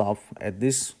not stop at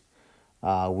this.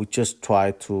 We just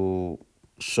try to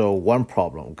show one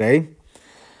problem, okay?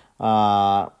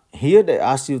 Here they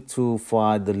ask you to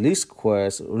find the least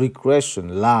squares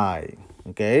regression line,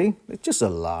 okay? It's just a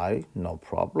line, no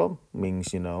problem.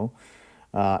 Means,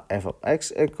 f of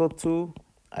x equal to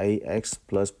ax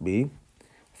plus b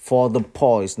for the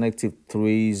points negative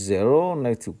 3, 0,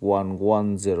 negative 1,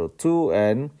 1, 0, 2,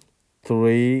 and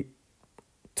 3,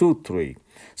 2, 3.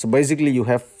 So basically you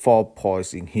have 4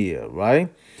 points in here, right?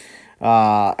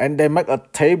 And they make a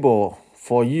table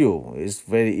for you. It's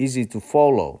very easy to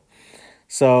follow.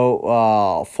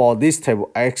 So for this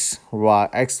table, x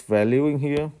value in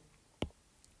here,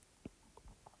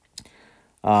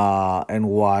 and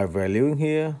y value in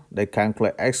here, they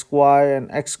calculate xy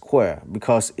and x squared,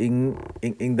 because in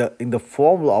the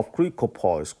formula of critical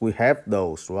points we have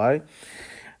those, right?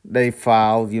 They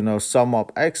found sum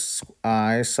of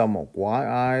xi, sum of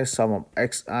yi, sum of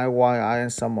xi, yi,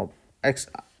 and sum of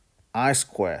xi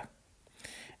squared,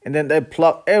 and then they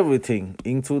plug everything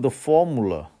into the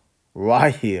formula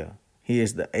right here.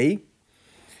 Here's the a,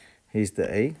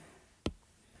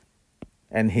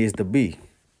 and here's the b.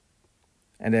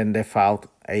 And then they found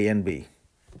a and b.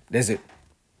 That's it.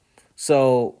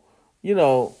 So,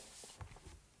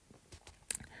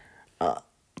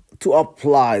 to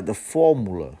apply the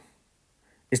formula,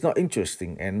 it's not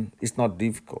interesting and it's not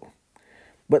difficult.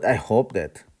 But I hope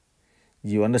that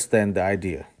you understand the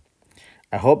idea.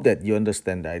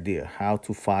 how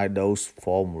to find those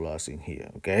formulas in here,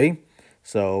 okay?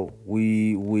 So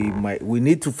we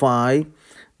need to find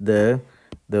the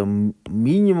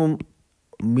minimum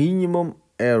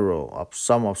error of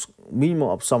sum of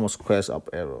squares of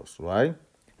errors, right?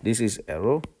 This is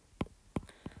error,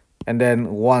 and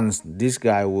then once this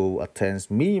guy will attain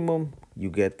minimum, you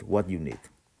get what you need.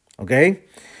 Okay,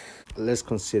 let's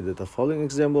consider the following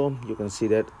example. You can see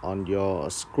that on your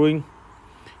screen.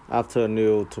 After a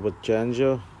new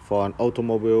turbocharger for an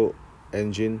automobile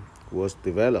engine was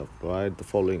developed, right? The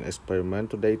following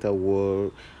experimental data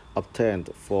were obtained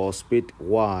for speed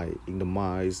y in the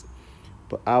miles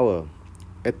per hour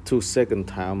at 2-second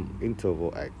time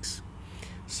interval x.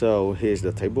 So here's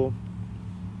the table.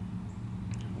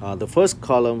 The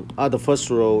first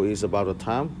row is about the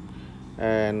time,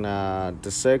 and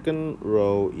the second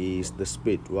row is the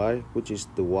speed, right, which is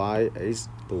the y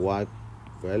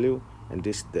value, and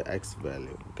this the x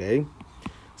value. Okay,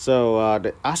 so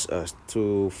they ask us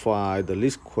to find the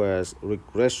least squares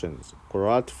regressions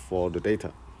correct for the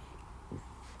data.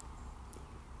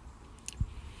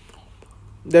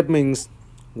 That means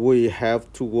we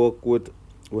have to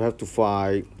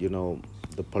find,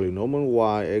 the polynomial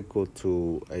y equal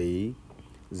to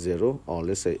a0, or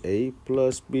let's say a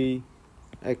plus b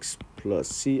x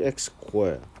plus cx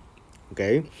squared.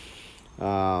 Okay,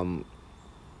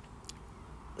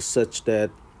 such that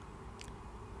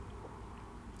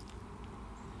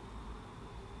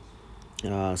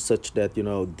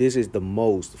this is the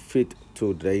most fit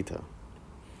to data,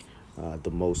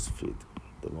 the most fit,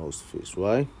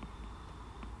 right,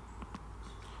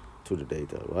 to the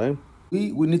data, right.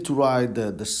 We need to write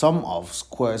the sum of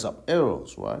squares of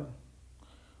arrows, right.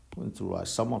 We need to write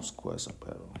sum of squares of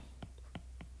arrow.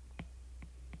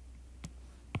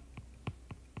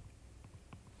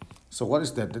 So what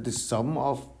is that? That is sum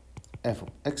of f of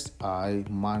xi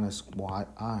minus yi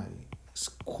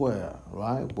square,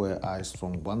 right? Where I is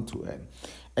from 1 to n.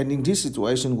 And in this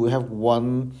situation, we have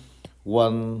 1,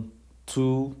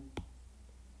 2,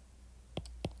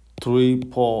 3,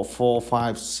 4,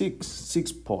 5, 6.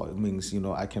 6 point means,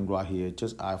 I can write here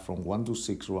just I from 1 to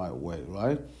 6 right away,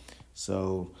 right?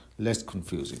 So less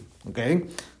confusing. Okay.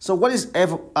 So what is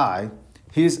f of I?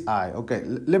 Here's I. Okay.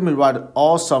 Let me write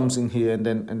all sums in here, and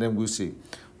then we'll see.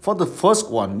 For the first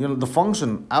one, the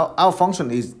function, our function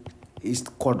is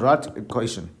quadratic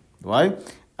equation, right?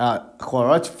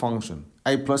 Quadratic function,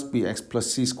 a plus bx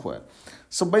plus c squared.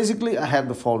 So basically, I have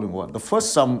the following one. The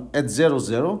first sum at 0,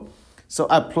 0. So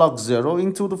I plug 0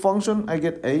 into the function, I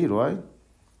get a, right?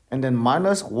 And then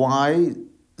minus y0.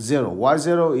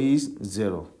 Y0 is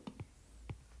 0.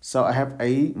 So I have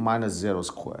a minus 0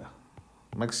 square.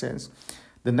 Makes sense?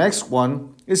 The next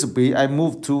one is b. I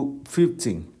move to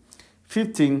 15.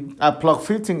 15, I plug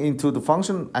 15 into the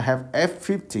function. I have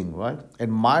f15, right?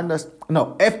 And minus,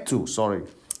 no, f2, sorry.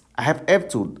 I have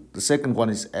f2. The second one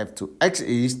is f2. X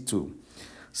is 2.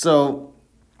 So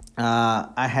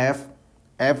I have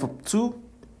f of 2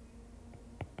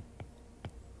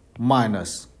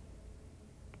 minus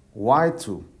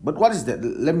y2. But what is that?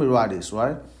 Let me write this,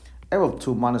 right? F of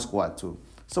 2 minus y2.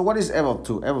 So what is f of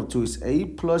 2? F of 2 is a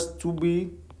plus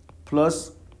 2b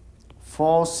plus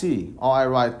 4c, or I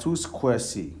write 2 square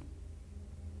c.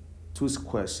 2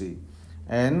 square c.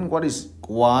 And what is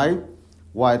y?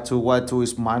 Y2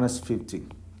 is minus 50.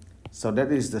 So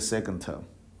that is the second term.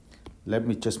 Let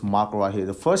me just mark right here.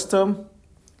 The first term,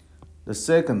 the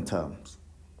second term.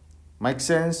 Make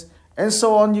sense? And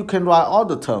so on, you can write all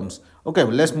the terms. Okay,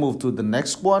 well, let's move to the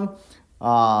next one.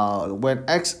 When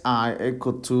xi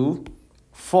equal to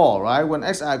 4, right? When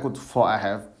xi equal to 4, I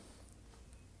have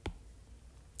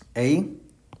a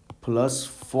plus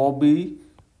 4b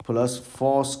plus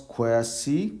 4 square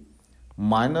c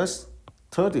minus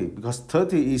 30, because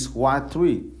 30 is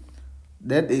y3.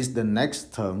 That is the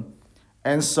next term.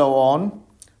 And so on.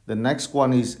 The next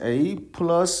one is a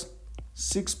plus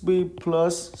 6b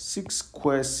plus 6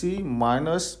 square c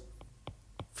minus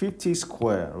 50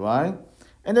 square, right?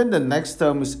 And then the next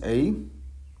term is a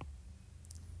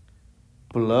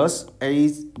plus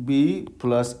 8b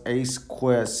plus a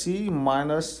square c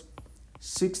minus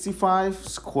 65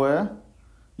 square.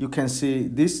 You can see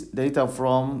this data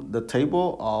from the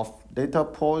table of data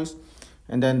points.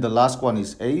 And then the last one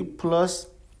is a plus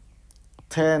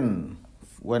 10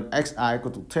 when xi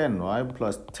equal to 10, right?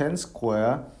 Plus 10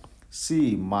 square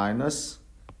c minus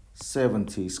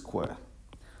 70 square.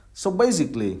 So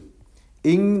basically,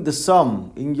 in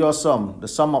your sum, the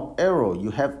sum of arrow,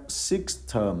 you have 6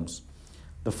 terms.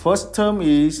 The first term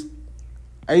is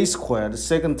a squared. The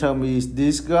second term is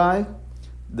this guy.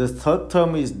 The third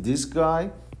term is this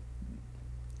guy.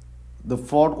 The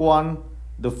fourth one,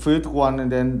 the fifth one,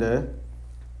 and then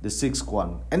the sixth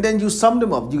one. And then you sum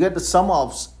them up. You get the sum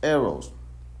of arrows.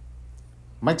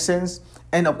 Make sense?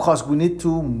 And of course, we need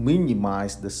to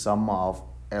minimize the sum of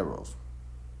arrows.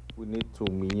 We need to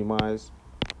minimize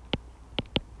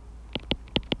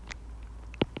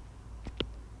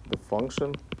the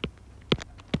function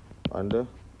under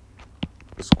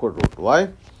the square root,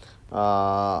 right?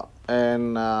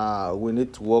 And we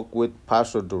need to work with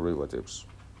partial derivatives.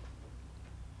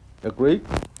 Agree?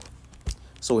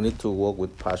 So we need to work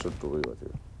with partial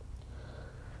derivative.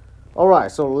 All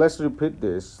right, so let's repeat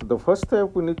this. The first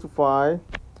step we need to find.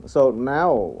 So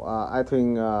now I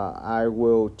think I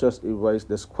will just erase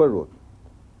the square root.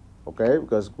 Okay,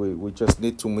 because we just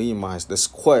need to minimize the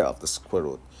square of the square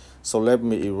root. So let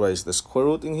me erase the square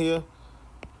root in here.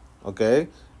 Okay,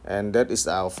 and that is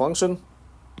our function.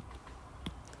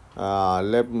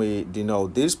 Let me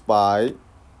denote this by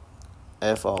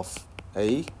f of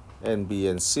a and b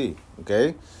and c.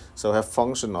 Okay, so have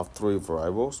function of 3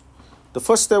 variables. The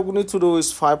first step we need to do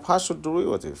is find partial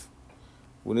derivative.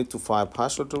 We need to find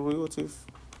partial derivative.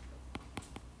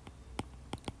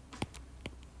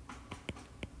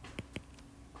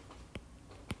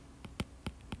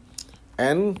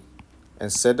 And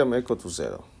set them equal to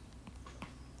 0.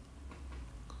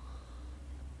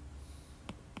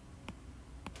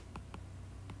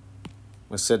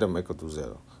 And set them equal to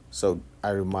 0. So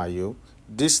I remind you,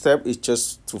 this step is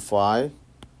just to find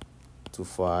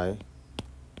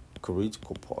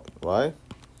critical point, right?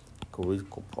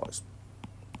 Critical points.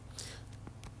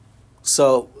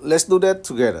 So let's do that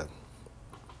together.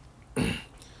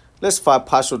 Let's find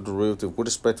partial derivative with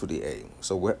respect to the a.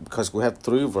 So because we have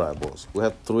 3 variables, we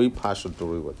have 3 partial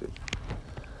derivatives.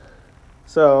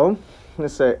 So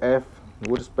let's say f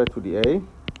with respect to the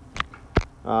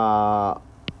a.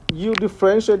 You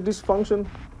differentiate this function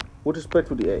with respect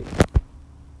to the a.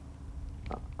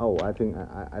 Oh, I think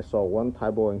I saw one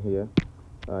typo in here.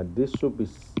 This should be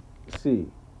c.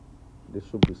 This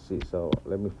should be c. So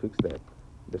let me fix that.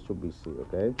 This should be c.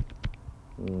 Okay.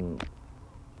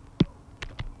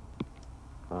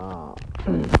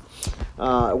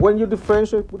 When you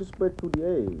differentiate with respect to the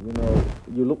a,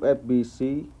 you look at b,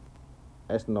 c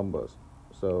as numbers.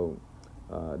 So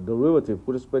derivative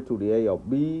with respect to the a of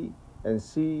b and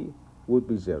c would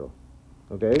be 0.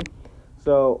 Okay.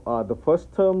 So the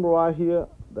first term right here,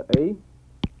 the a,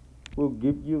 will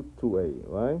give you 2a,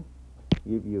 right?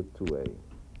 Give you 2a.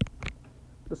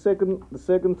 The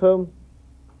second term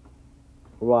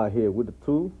right here with the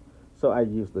 2. So I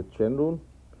use the chain rule.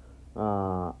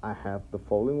 I have the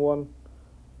following one.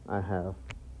 I have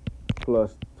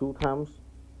plus 2 times,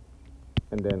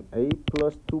 and then a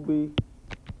plus 2b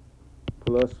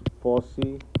plus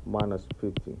 4c minus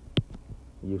 50.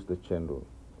 Use the chain rule.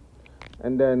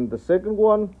 And then the second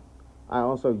one, I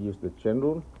also use the chain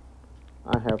rule.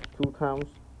 I have 2 times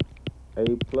a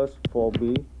plus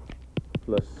 4b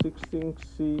plus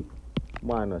 16c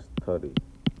minus 30.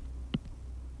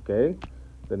 Okay.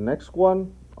 The next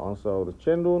one, also the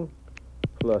chain rule,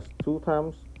 plus 2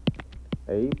 times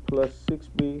a plus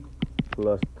 6b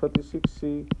plus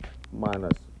 36c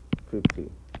minus 50.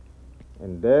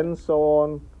 And then so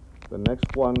on. The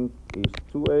next one is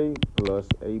 2a plus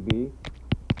ab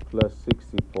plus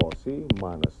 64c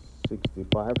minus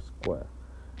 65 square.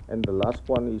 And the last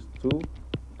one is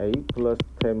 2a plus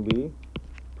 10b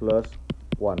plus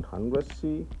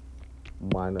 100c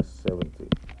minus 70.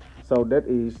 So that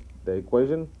is the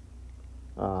equation,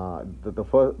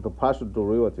 the partial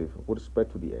derivative with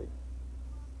respect to the a.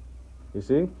 You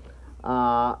see,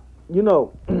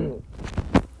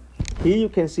 here you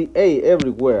can see a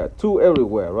everywhere, 2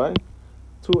 everywhere, right?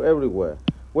 2 everywhere.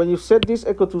 When you set this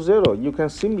equal to 0, you can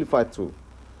simplify 2.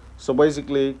 So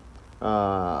basically,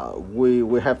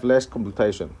 we have less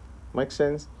computation. Make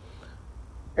sense?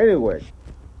 Anyway,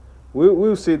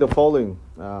 we'll see the following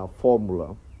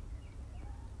formula.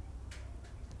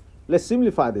 Let's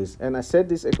simplify this, and I set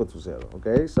this equal to 0.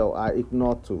 Okay, so I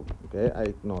ignore 2. Okay, I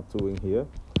ignore 2 in here.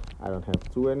 I don't have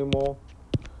 2 anymore.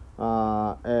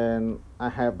 And I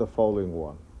have the following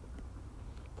one.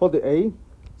 For the a,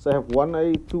 so I have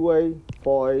 1a, 2a,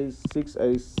 4a,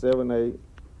 6a, 7a,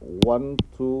 1,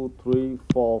 2, 3,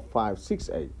 4, 5,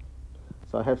 6a.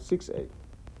 So I have 6a.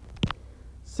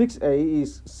 6a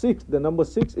is 6. The number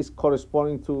 6 is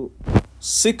corresponding to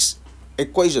 6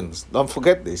 equations. Don't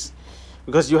forget this.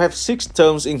 Because you have 6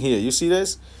 terms in here. You see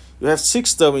this? You have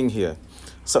 6 terms in here.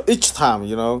 So each time,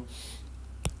 you have,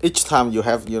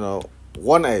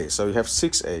 1a. So you have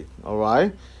 6a. All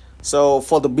right. So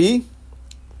for the b,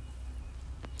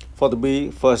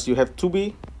 first you have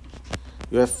 2b,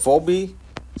 you have 4b,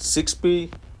 6b,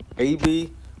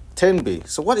 8b, 10b.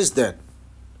 So what is that?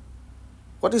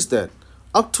 What is that?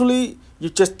 Actually, you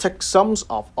just take sums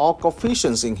of all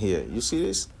coefficients in here. You see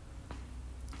this?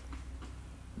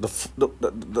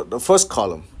 The first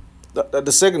column,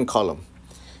 the second column.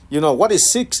 What is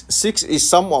 6? 6 is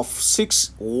sum of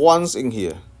 6 ones in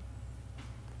here.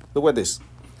 Look at this.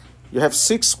 You have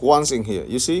 6 ones in here.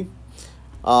 You see?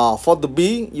 For the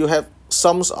b, you have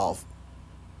sums of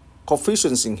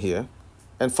coefficients in here.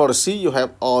 And for the c, you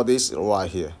have all this right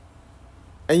here.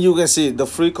 And you can see the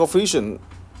free coefficient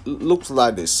looks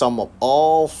like this, sum of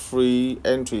all free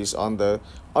entries on the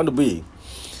b.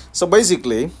 So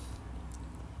basically,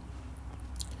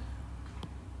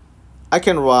 I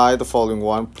can write the following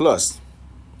one: plus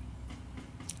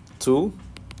 2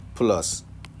 plus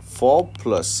 4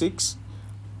 plus 6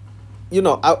 you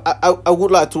know, I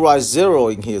would like to write 0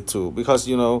 in here too, because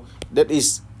you know that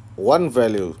is one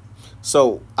value.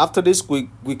 So after this we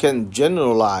can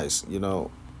generalize, you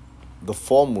know, the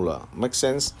formula. Makes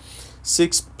sense?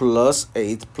 6 plus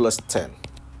 8 plus 10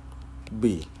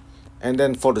 b, and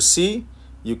then for the c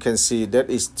you can see that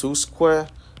is 2 square,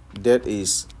 that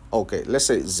is, okay, let's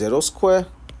say 0 square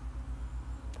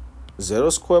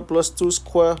plus 2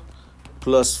 square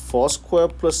plus 4 square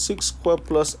plus 6 square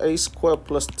plus 8 square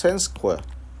plus 10 square,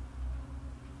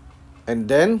 and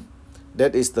then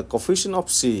that is the coefficient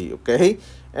of c. Okay,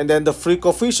 and then the free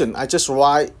coefficient I just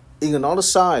write in another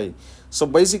side. So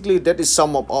basically that is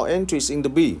sum of all entries in the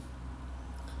b,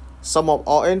 sum of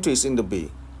all entries in the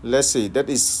b. Let's see, that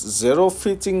is 0,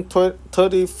 15, 20,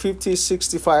 30, 50,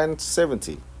 65 and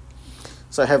 70.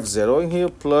 So I have 0 in here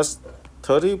plus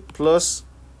 30 plus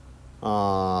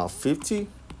 50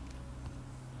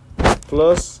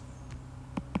 plus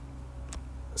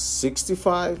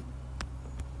 65,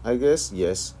 I guess,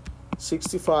 yes,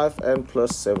 65 and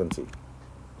plus 70.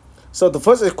 So the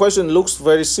first equation looks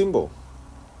very simple,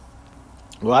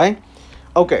 right?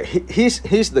 Okay,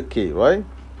 here's the key, right?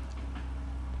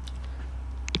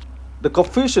 The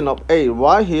coefficient of a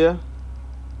right here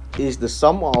is the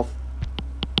sum of,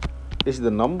 is the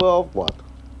number of what?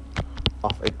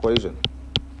 Of equation.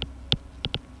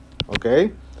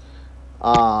 Okay.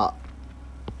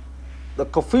 The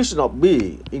coefficient of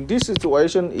b in this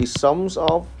situation is sums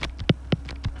of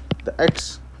the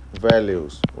x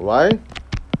values, right?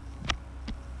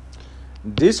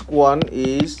 This one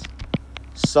is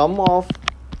sum of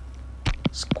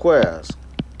squares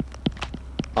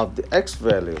of the x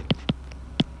value.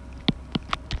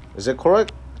 Is that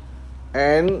correct?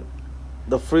 And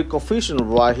the free coefficient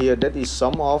right here, that is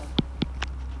sum of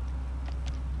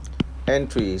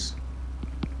entries,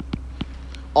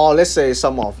 or let's say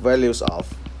sum of values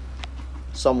of,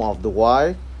 sum of the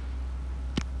y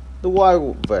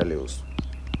values.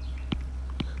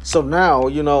 So now,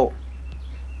 you know,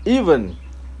 even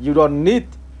you don't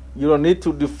need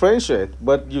to differentiate,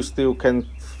 but you still can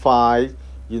find,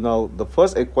 you know, the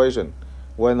first equation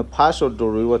when the partial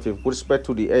derivative with respect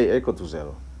to the a equal to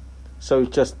 0. So you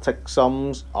just take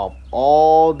sums of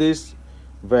all these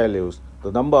values,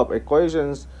 the number of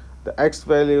equations, the x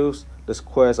values, the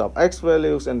squares of x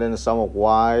values, and then the sum of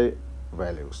y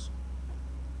values.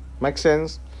 Make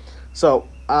sense? So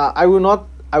I will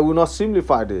not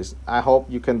simplify this. I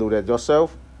hope you can do that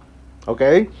yourself.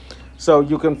 Okay, so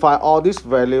you can find all these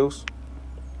values,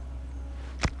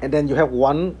 and then you have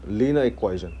one linear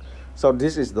equation. So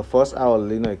this is the first our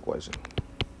linear equation.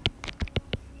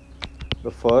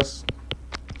 The first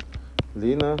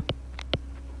linear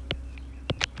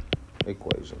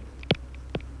equation.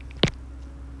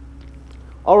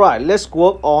 All right, let's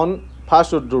work on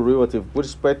partial derivative with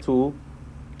respect to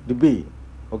the b.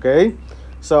 Okay,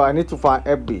 so I need to find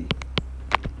fb.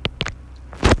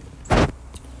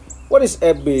 What is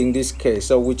fb in this case?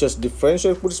 So we just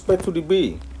differentiate with respect to the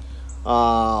b.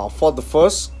 For the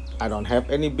first, I don't have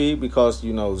any b because,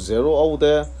 you know, 0 over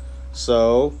there.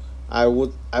 So I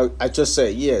just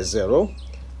say yes, 0.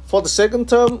 For the second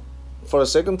term,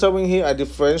 in here, I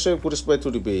differentiate with respect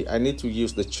to the b. I need to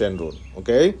use the chain rule.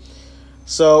 Okay,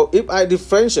 so if I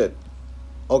differentiate,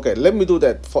 okay, let me do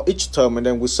that for each term, and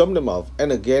then we sum them up,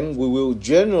 and again we will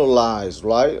generalize,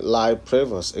 right, like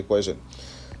previous equation.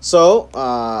 So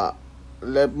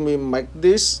let me make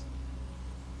this.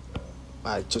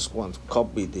 I just want to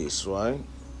copy this, right?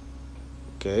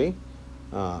 Okay,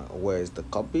 where is the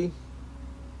copy?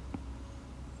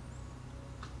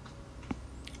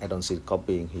 I don't see the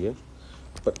copying here,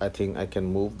 but I think I can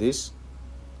move this.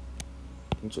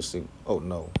 Interesting. Oh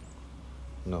no,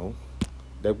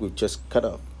 that will just cut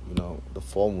off, you know, the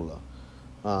formula.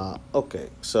 Okay,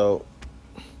 so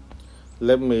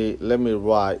let me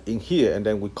write in here, and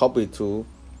then we copy to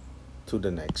the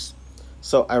next.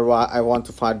 So I want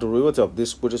to find the derivative of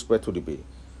this with respect to the b.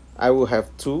 I will have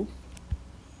 2,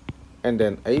 and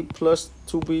then a plus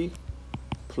 2b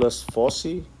plus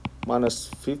 4c minus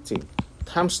 15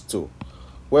 times 2.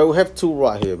 Well, we have 2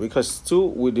 right here because 2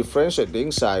 we differentiate the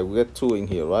inside, we get 2 in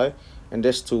here, right? And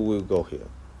this 2 will go here.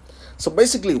 So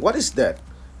basically, what is that?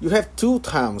 You have 2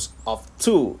 times of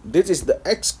 2. This is the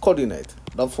x coordinate.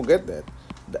 Don't forget that.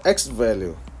 The x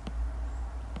value.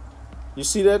 You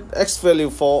see that x value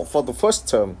for the first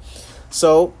term.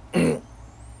 So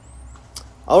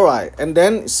all right, and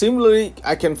then similarly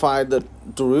I can find the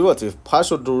derivative,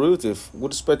 partial derivative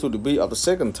with respect to the b of the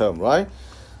second term, right?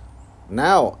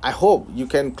 Now I hope you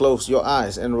can close your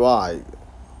eyes and write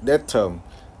that term.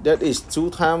 That is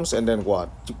 2 times, and then what?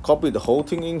 You copy the whole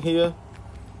thing in here,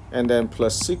 and then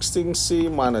plus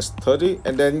 16c minus 30,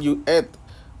 and then you add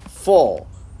 4,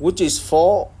 which is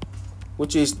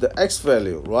the x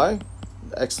value, right?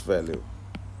 The x value.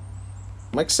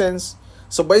 Makes sense?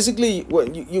 So basically,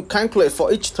 when you calculate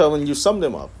for each term and you sum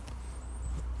them up,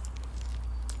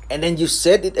 and then you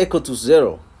set it equal to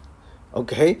 0.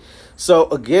 Okay, so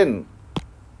again,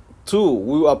 2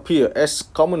 will appear as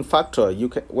common factor. You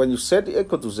can, when you set it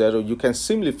equal to 0, you can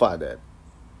simplify that.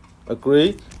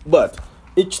 Agree? But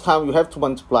each time you have to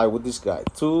multiply with this guy,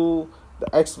 2,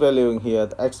 the x value in here,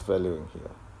 the x value in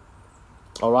here.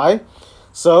 All right,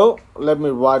 so let me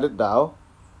write it down.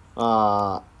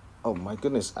 Oh my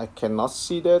goodness, I cannot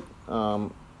see that.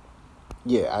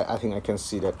 Yeah, I think I can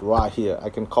see that right here. I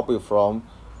can copy from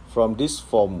this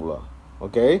formula.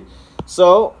 Okay,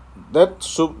 so that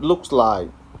should look like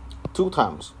 2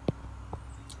 times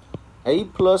a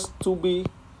plus 2b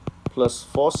plus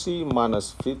 4c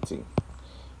minus 15.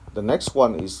 The next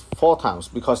one is 4 times,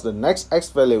 because the next x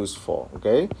value is 4.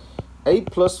 Okay, a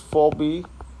plus 4b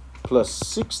plus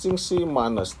 16c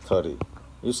minus 30.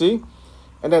 You see?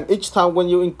 And then each time when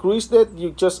you increase that,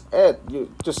 you just add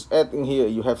in here.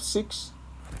 You have 6,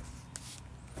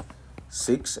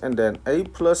 and then a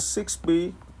plus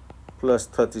 6b plus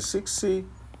 36c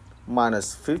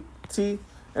minus 50,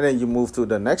 and then you move to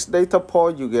the next data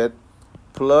point. You get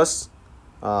plus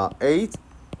 8,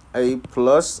 a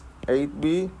plus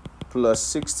 8b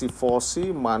plus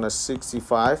 64c minus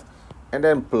 65, and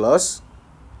then plus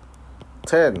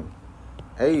 10,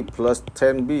 a plus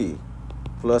 10b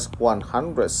plus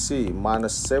 100c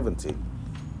minus 70,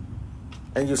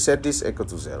 and you set this equal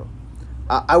to 0.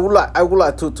 I would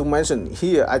like to mention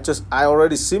here, I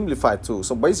already simplified 2,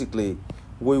 so basically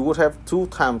we would have 2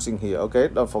 times in here. Okay,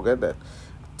 don't forget that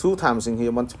 2 times in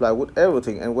here, multiply with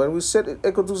everything, and when we set it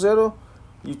equal to 0,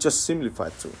 you just simplify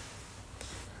 2.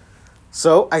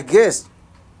 So I guess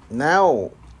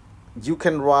now you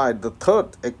can write the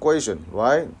third equation,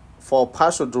 right, for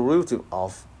partial derivative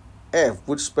of f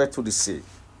with respect to the c.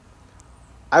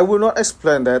 I will not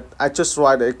explain that. I just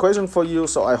write the equation for you,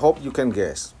 so I hope you can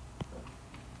guess.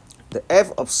 The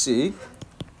f of c,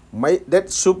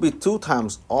 that should be 2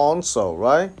 times also,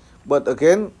 right? But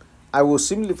again, I will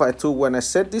simplify 2 when I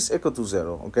set this equal to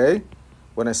 0, okay?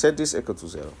 When I set this equal to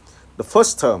 0. The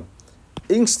first term,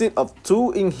 instead of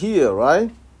 2 in here,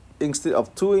 right? Instead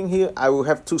of 2 in here, I will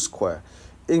have 2 square.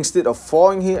 Instead of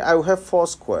 4 in here, I will have 4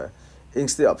 square.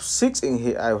 Instead of 6 in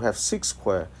here, I will have 6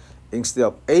 square. Instead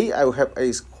of 8, I will have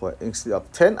 8 square. Instead of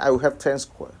 10, I will have 10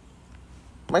 square.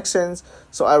 Makes sense?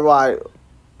 So I write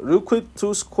real quick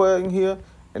 2 square in here,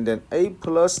 and then a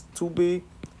plus 2b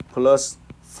plus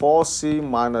 4c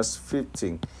minus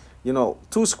 15. You know,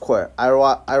 2 square. I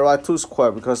write 2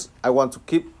 square because I want to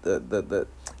keep the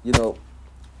you know,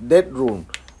 that room.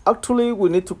 Actually, we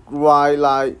need to write,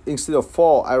 like, instead of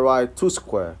 4, I write 2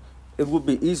 square. It would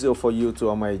be easier for you to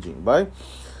imagine, right?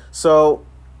 So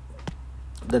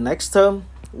the next term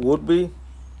would be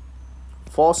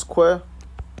 4 square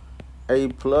a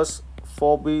plus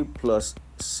 4b plus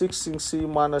 16c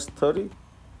minus 30.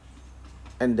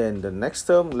 And then the next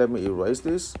term, let me erase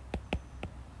this.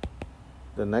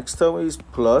 The next term is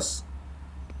plus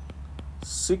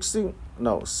 6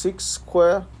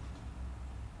 square,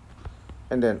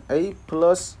 and then a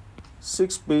plus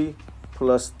 6b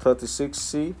plus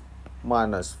 36c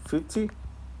minus 50.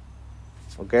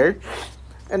 Okay,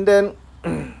 and then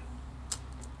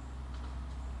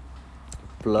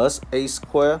plus a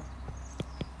square,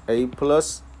 a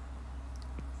plus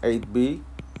 8b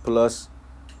plus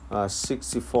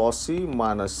 64c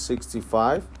minus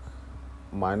 65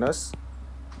 minus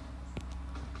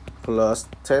plus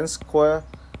 10 square,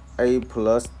 a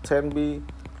plus 10b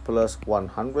plus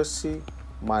 100c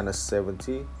minus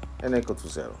 70, and equal to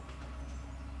 0,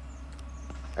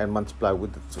 and multiply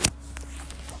with the 2.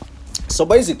 So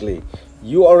basically,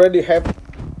 you already have,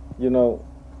 you know,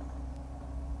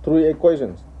 3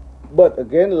 equations. But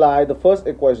again, like the first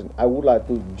equation, I would like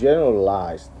to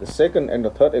generalize the second and the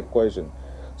third equation,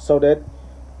 so that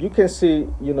you can see,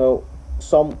 you know,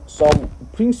 some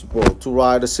principle to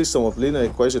write a system of linear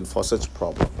equation for such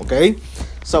problem. Okay,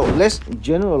 so let's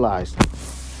generalize.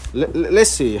 Let's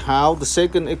see how the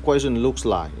second equation looks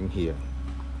like in here,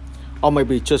 or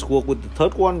maybe just work with the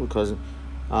third one, because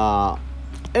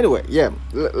anyway, yeah,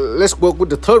 let's work with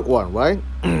the third one, right?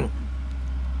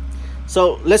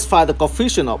 So let's find the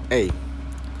coefficient of a.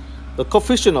 The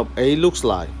coefficient of a looks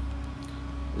like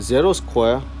 0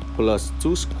 square plus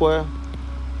 2 square.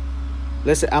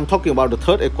 Let's say I'm talking about the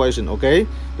third equation, okay?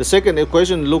 The second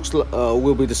equation looks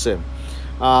will be the same.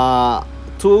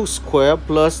 2 square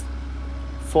plus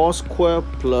 4 square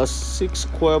plus 6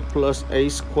 square plus 8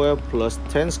 square plus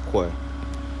 10 square.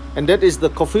 And that is the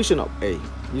coefficient of A.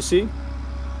 You see?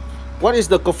 What is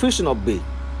the coefficient of B?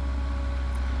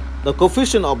 The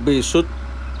coefficient of B should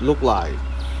look like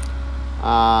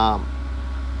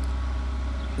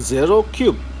 0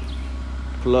 cube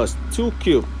plus 2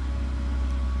 cube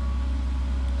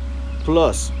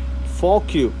plus 4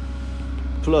 cube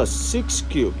plus 6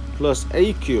 cube plus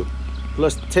 8 cube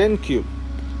plus 10 cube.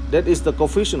 That is the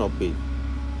coefficient of B.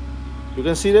 You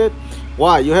can see that?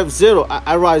 Why? You have 0.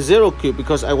 I write 0 cube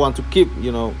because I want to keep,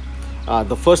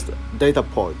 the first data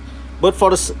point. But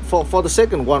for the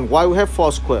second one, why we have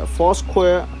 4 square? 4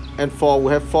 square and 4,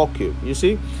 we have 4 cube. You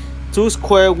see? 2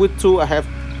 square with 2, I have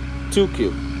 2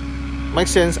 cube.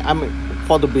 Makes sense? I mean,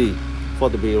 for the B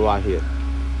right here.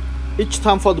 Each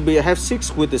time for the B, I have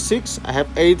 6 with the 6, I have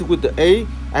 8 with the 8,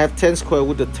 I have 10 square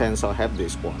with the 10, so I have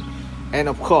this one. And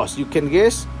of course, you can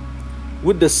guess,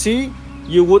 with the C,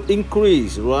 you would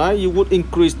increase, right? You would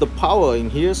increase the power in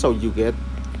here, so you get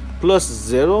plus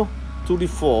 0 to the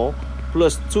 4,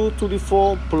 plus 2 to the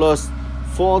 4, plus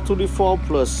 4 to the 4,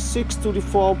 plus 6 to the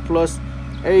 4, plus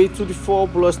 8 to the 4,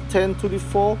 plus 10 to the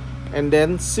 4, and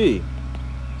then C.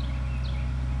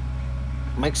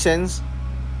 Makes sense?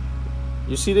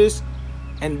 You see this?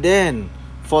 And then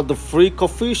for the free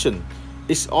coefficient,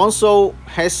 it also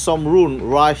has some rule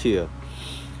right here.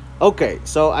 Okay,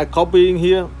 so I copy in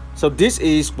here. So this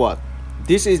is what?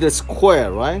 This is the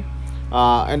square, right?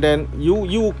 And then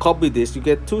you copy this. You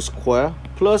get 2 square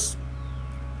plus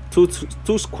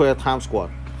 2 square times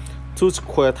what? 2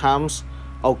 square times.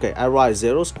 Okay, I write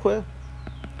 0 square.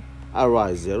 I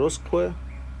write 0 square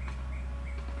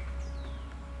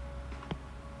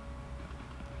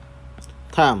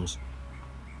times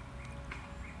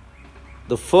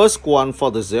the first one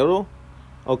for the 0.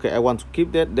 Okay, I want to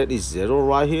keep that. That is 0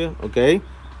 right here. Okay,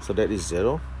 so that is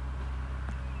 0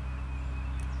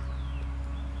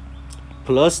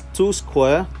 plus 2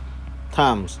 square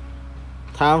times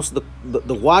the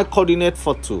y coordinate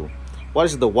for 2. What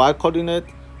is the y coordinate?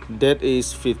 That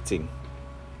is 15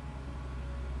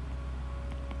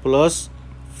 plus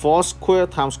 4 square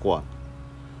times what?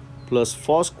 Plus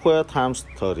 4 square times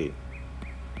 30,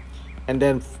 and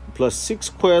then plus 6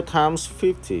 square times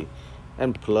 50,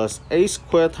 and plus 8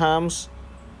 square times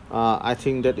I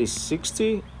think that is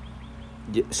 65,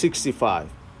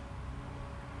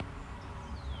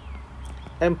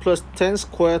 and plus 10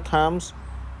 square times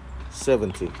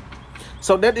 70.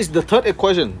 So that is the third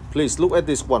equation. Please look at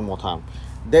this one more time.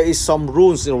 There is some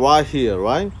rules right here,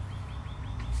 right?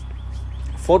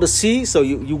 For the C, so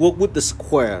you work with the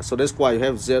square. So that's why you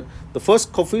have Z. The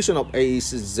first coefficient of A is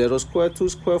 0 square, 2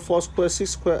 square, 4 square, 6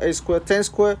 square, 8 square, 10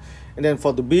 square. And then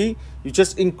for the B, you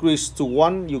just increase to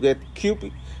 1, you get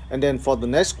cube. And then for the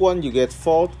next one, you get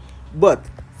 4. But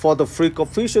for the free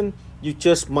coefficient, you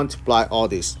just multiply all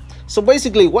this. So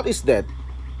basically, what is that?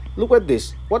 Look at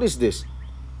this. What is this?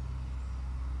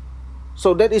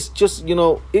 So that is just,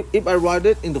 if I write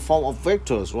it in the form of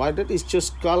vectors, right? That is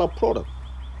just scalar product.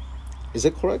 Is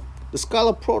it correct? The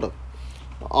scalar product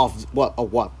of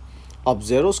what? Of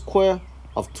 0 square,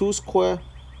 of 2 square,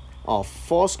 of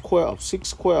 4 square, of 6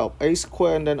 square, of 8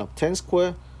 square, and then of 10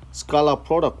 square. Scalar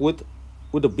product with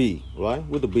the B, right?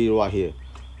 With the B right here.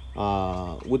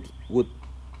 With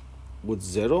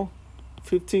 0,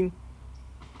 15,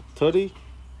 30,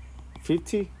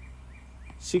 50,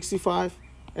 65,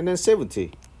 and then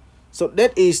 70. So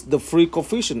that is the free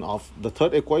coefficient of the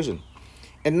third equation.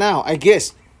 And now I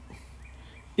guess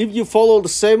if you follow the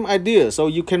same idea, so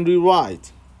you can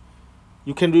rewrite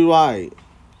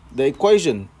the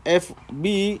equation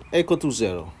FB equal to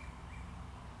 0.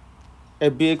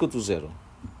 FB equal to 0.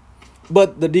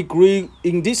 But the degree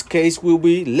in this case will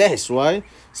be less, right?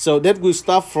 So that will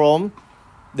start from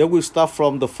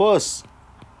the first,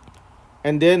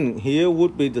 and then here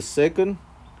would be the second,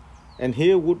 and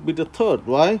here would be the third,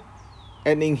 right?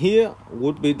 And in here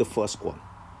would be the first one.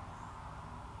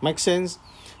 Make sense?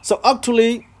 So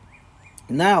actually,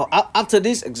 now after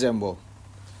this example,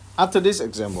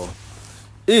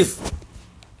 if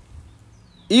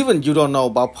even you don't know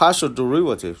about partial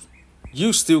derivatives,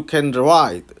 you still can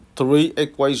write 3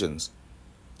 equations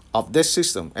of this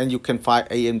system, and you can find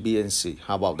A and B and C.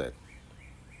 How about that?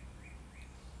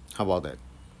 How about that?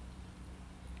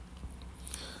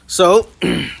 So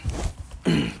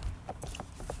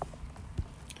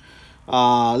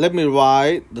let me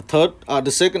write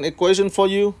the second equation for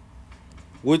you,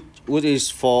 which is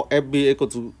for FB equal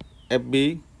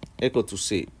to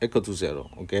C equal to 0.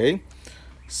 Okay,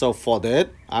 so for that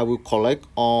I will collect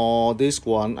all this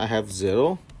one. I have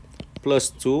 0 plus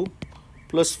 2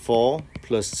 plus 4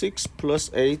 plus 6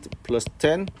 plus 8 plus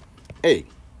 10, a.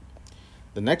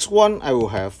 The next one I will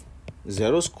have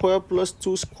 0 square plus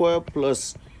 2 square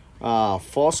plus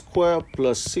 4 square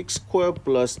plus 6 square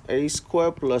plus 8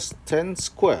 square plus 10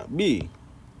 square, b.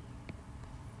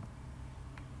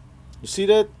 You see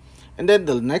that? And then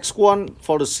the next one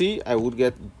for the c, I would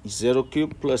get 0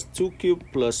 cube plus 2 cube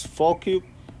plus 4 cube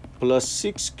plus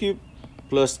 6 cube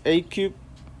plus 8 cube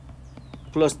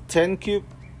plus 10 cube,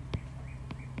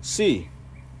 c.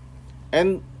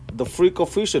 And the free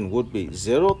coefficient would be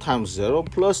 0 times 0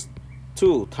 plus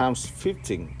 2 times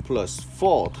 15 plus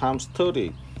 4 times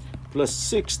 30 plus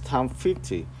 6 times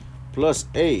 50 plus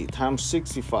 8 times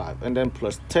 65 and then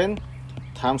plus 10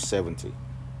 times 70.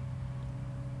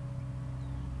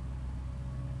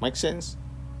 Make sense?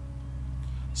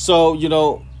 So,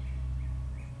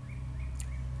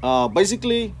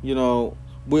 basically,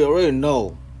 we already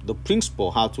know the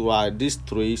principle how to write these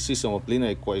three systems of linear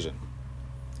equation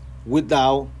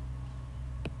even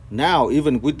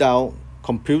without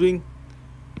computing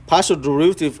partial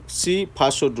derivative C,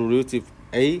 partial derivative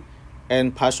A,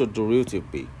 and partial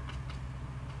derivative B.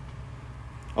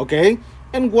 Okay,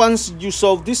 and once you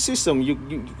solve this system,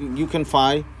 you can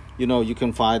find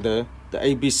the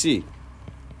ABC.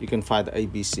 You can find the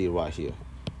ABC right here,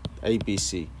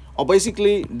 ABC. Or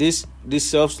basically this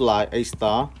serves like A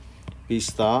star, B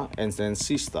star, and then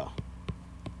C star.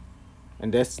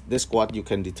 And that's what you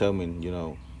can determine,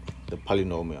 the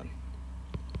polynomial.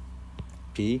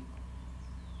 P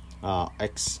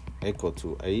x equal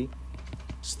to A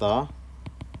star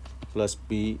plus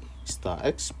B star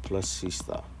x plus C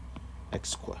star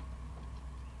x squared.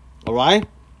 All right.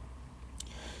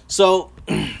 So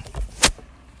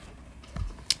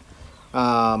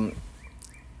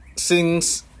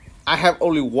since I have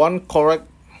only one correct,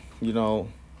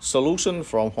 solution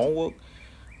from homework,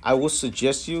 I would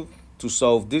suggest you to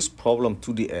solve this problem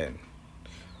to the end.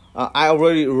 I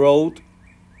already wrote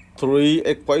 3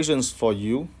 equations for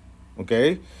you.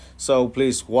 Okay, so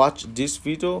please watch this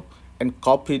video and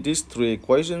copy these 3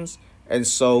 equations and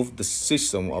solve the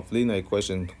system of linear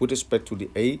equation with respect to the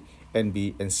A and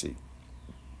B and C.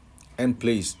 And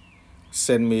please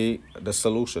send me the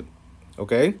solution.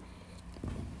 Okay,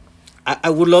 I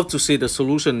would love to see the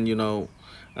solution,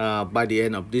 by the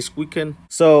end of this weekend.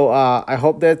 So I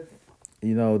hope that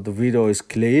the video is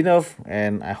clear enough,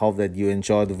 and I hope that you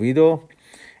enjoy the video.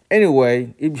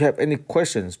 Anyway, if you have any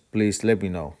questions, please let me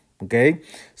know. Okay,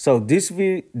 so this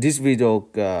video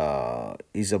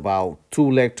is about 2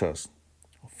 lectures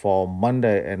for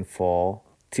Monday and for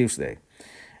Tuesday,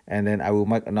 and then I will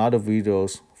make another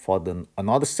videos for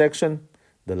another section,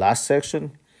 the last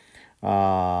section,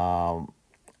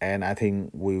 and I think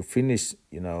we'll finish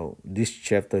this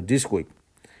chapter this week.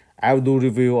 I'll do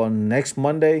review on next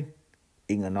Monday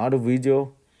in another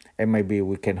video, and maybe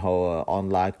we can hold an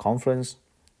online conference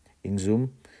in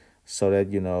Zoom so that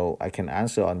I can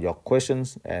answer on your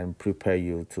questions and prepare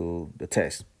you to the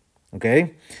test.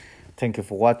 Okay, thank you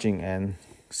for watching and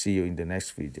see you in the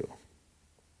next video.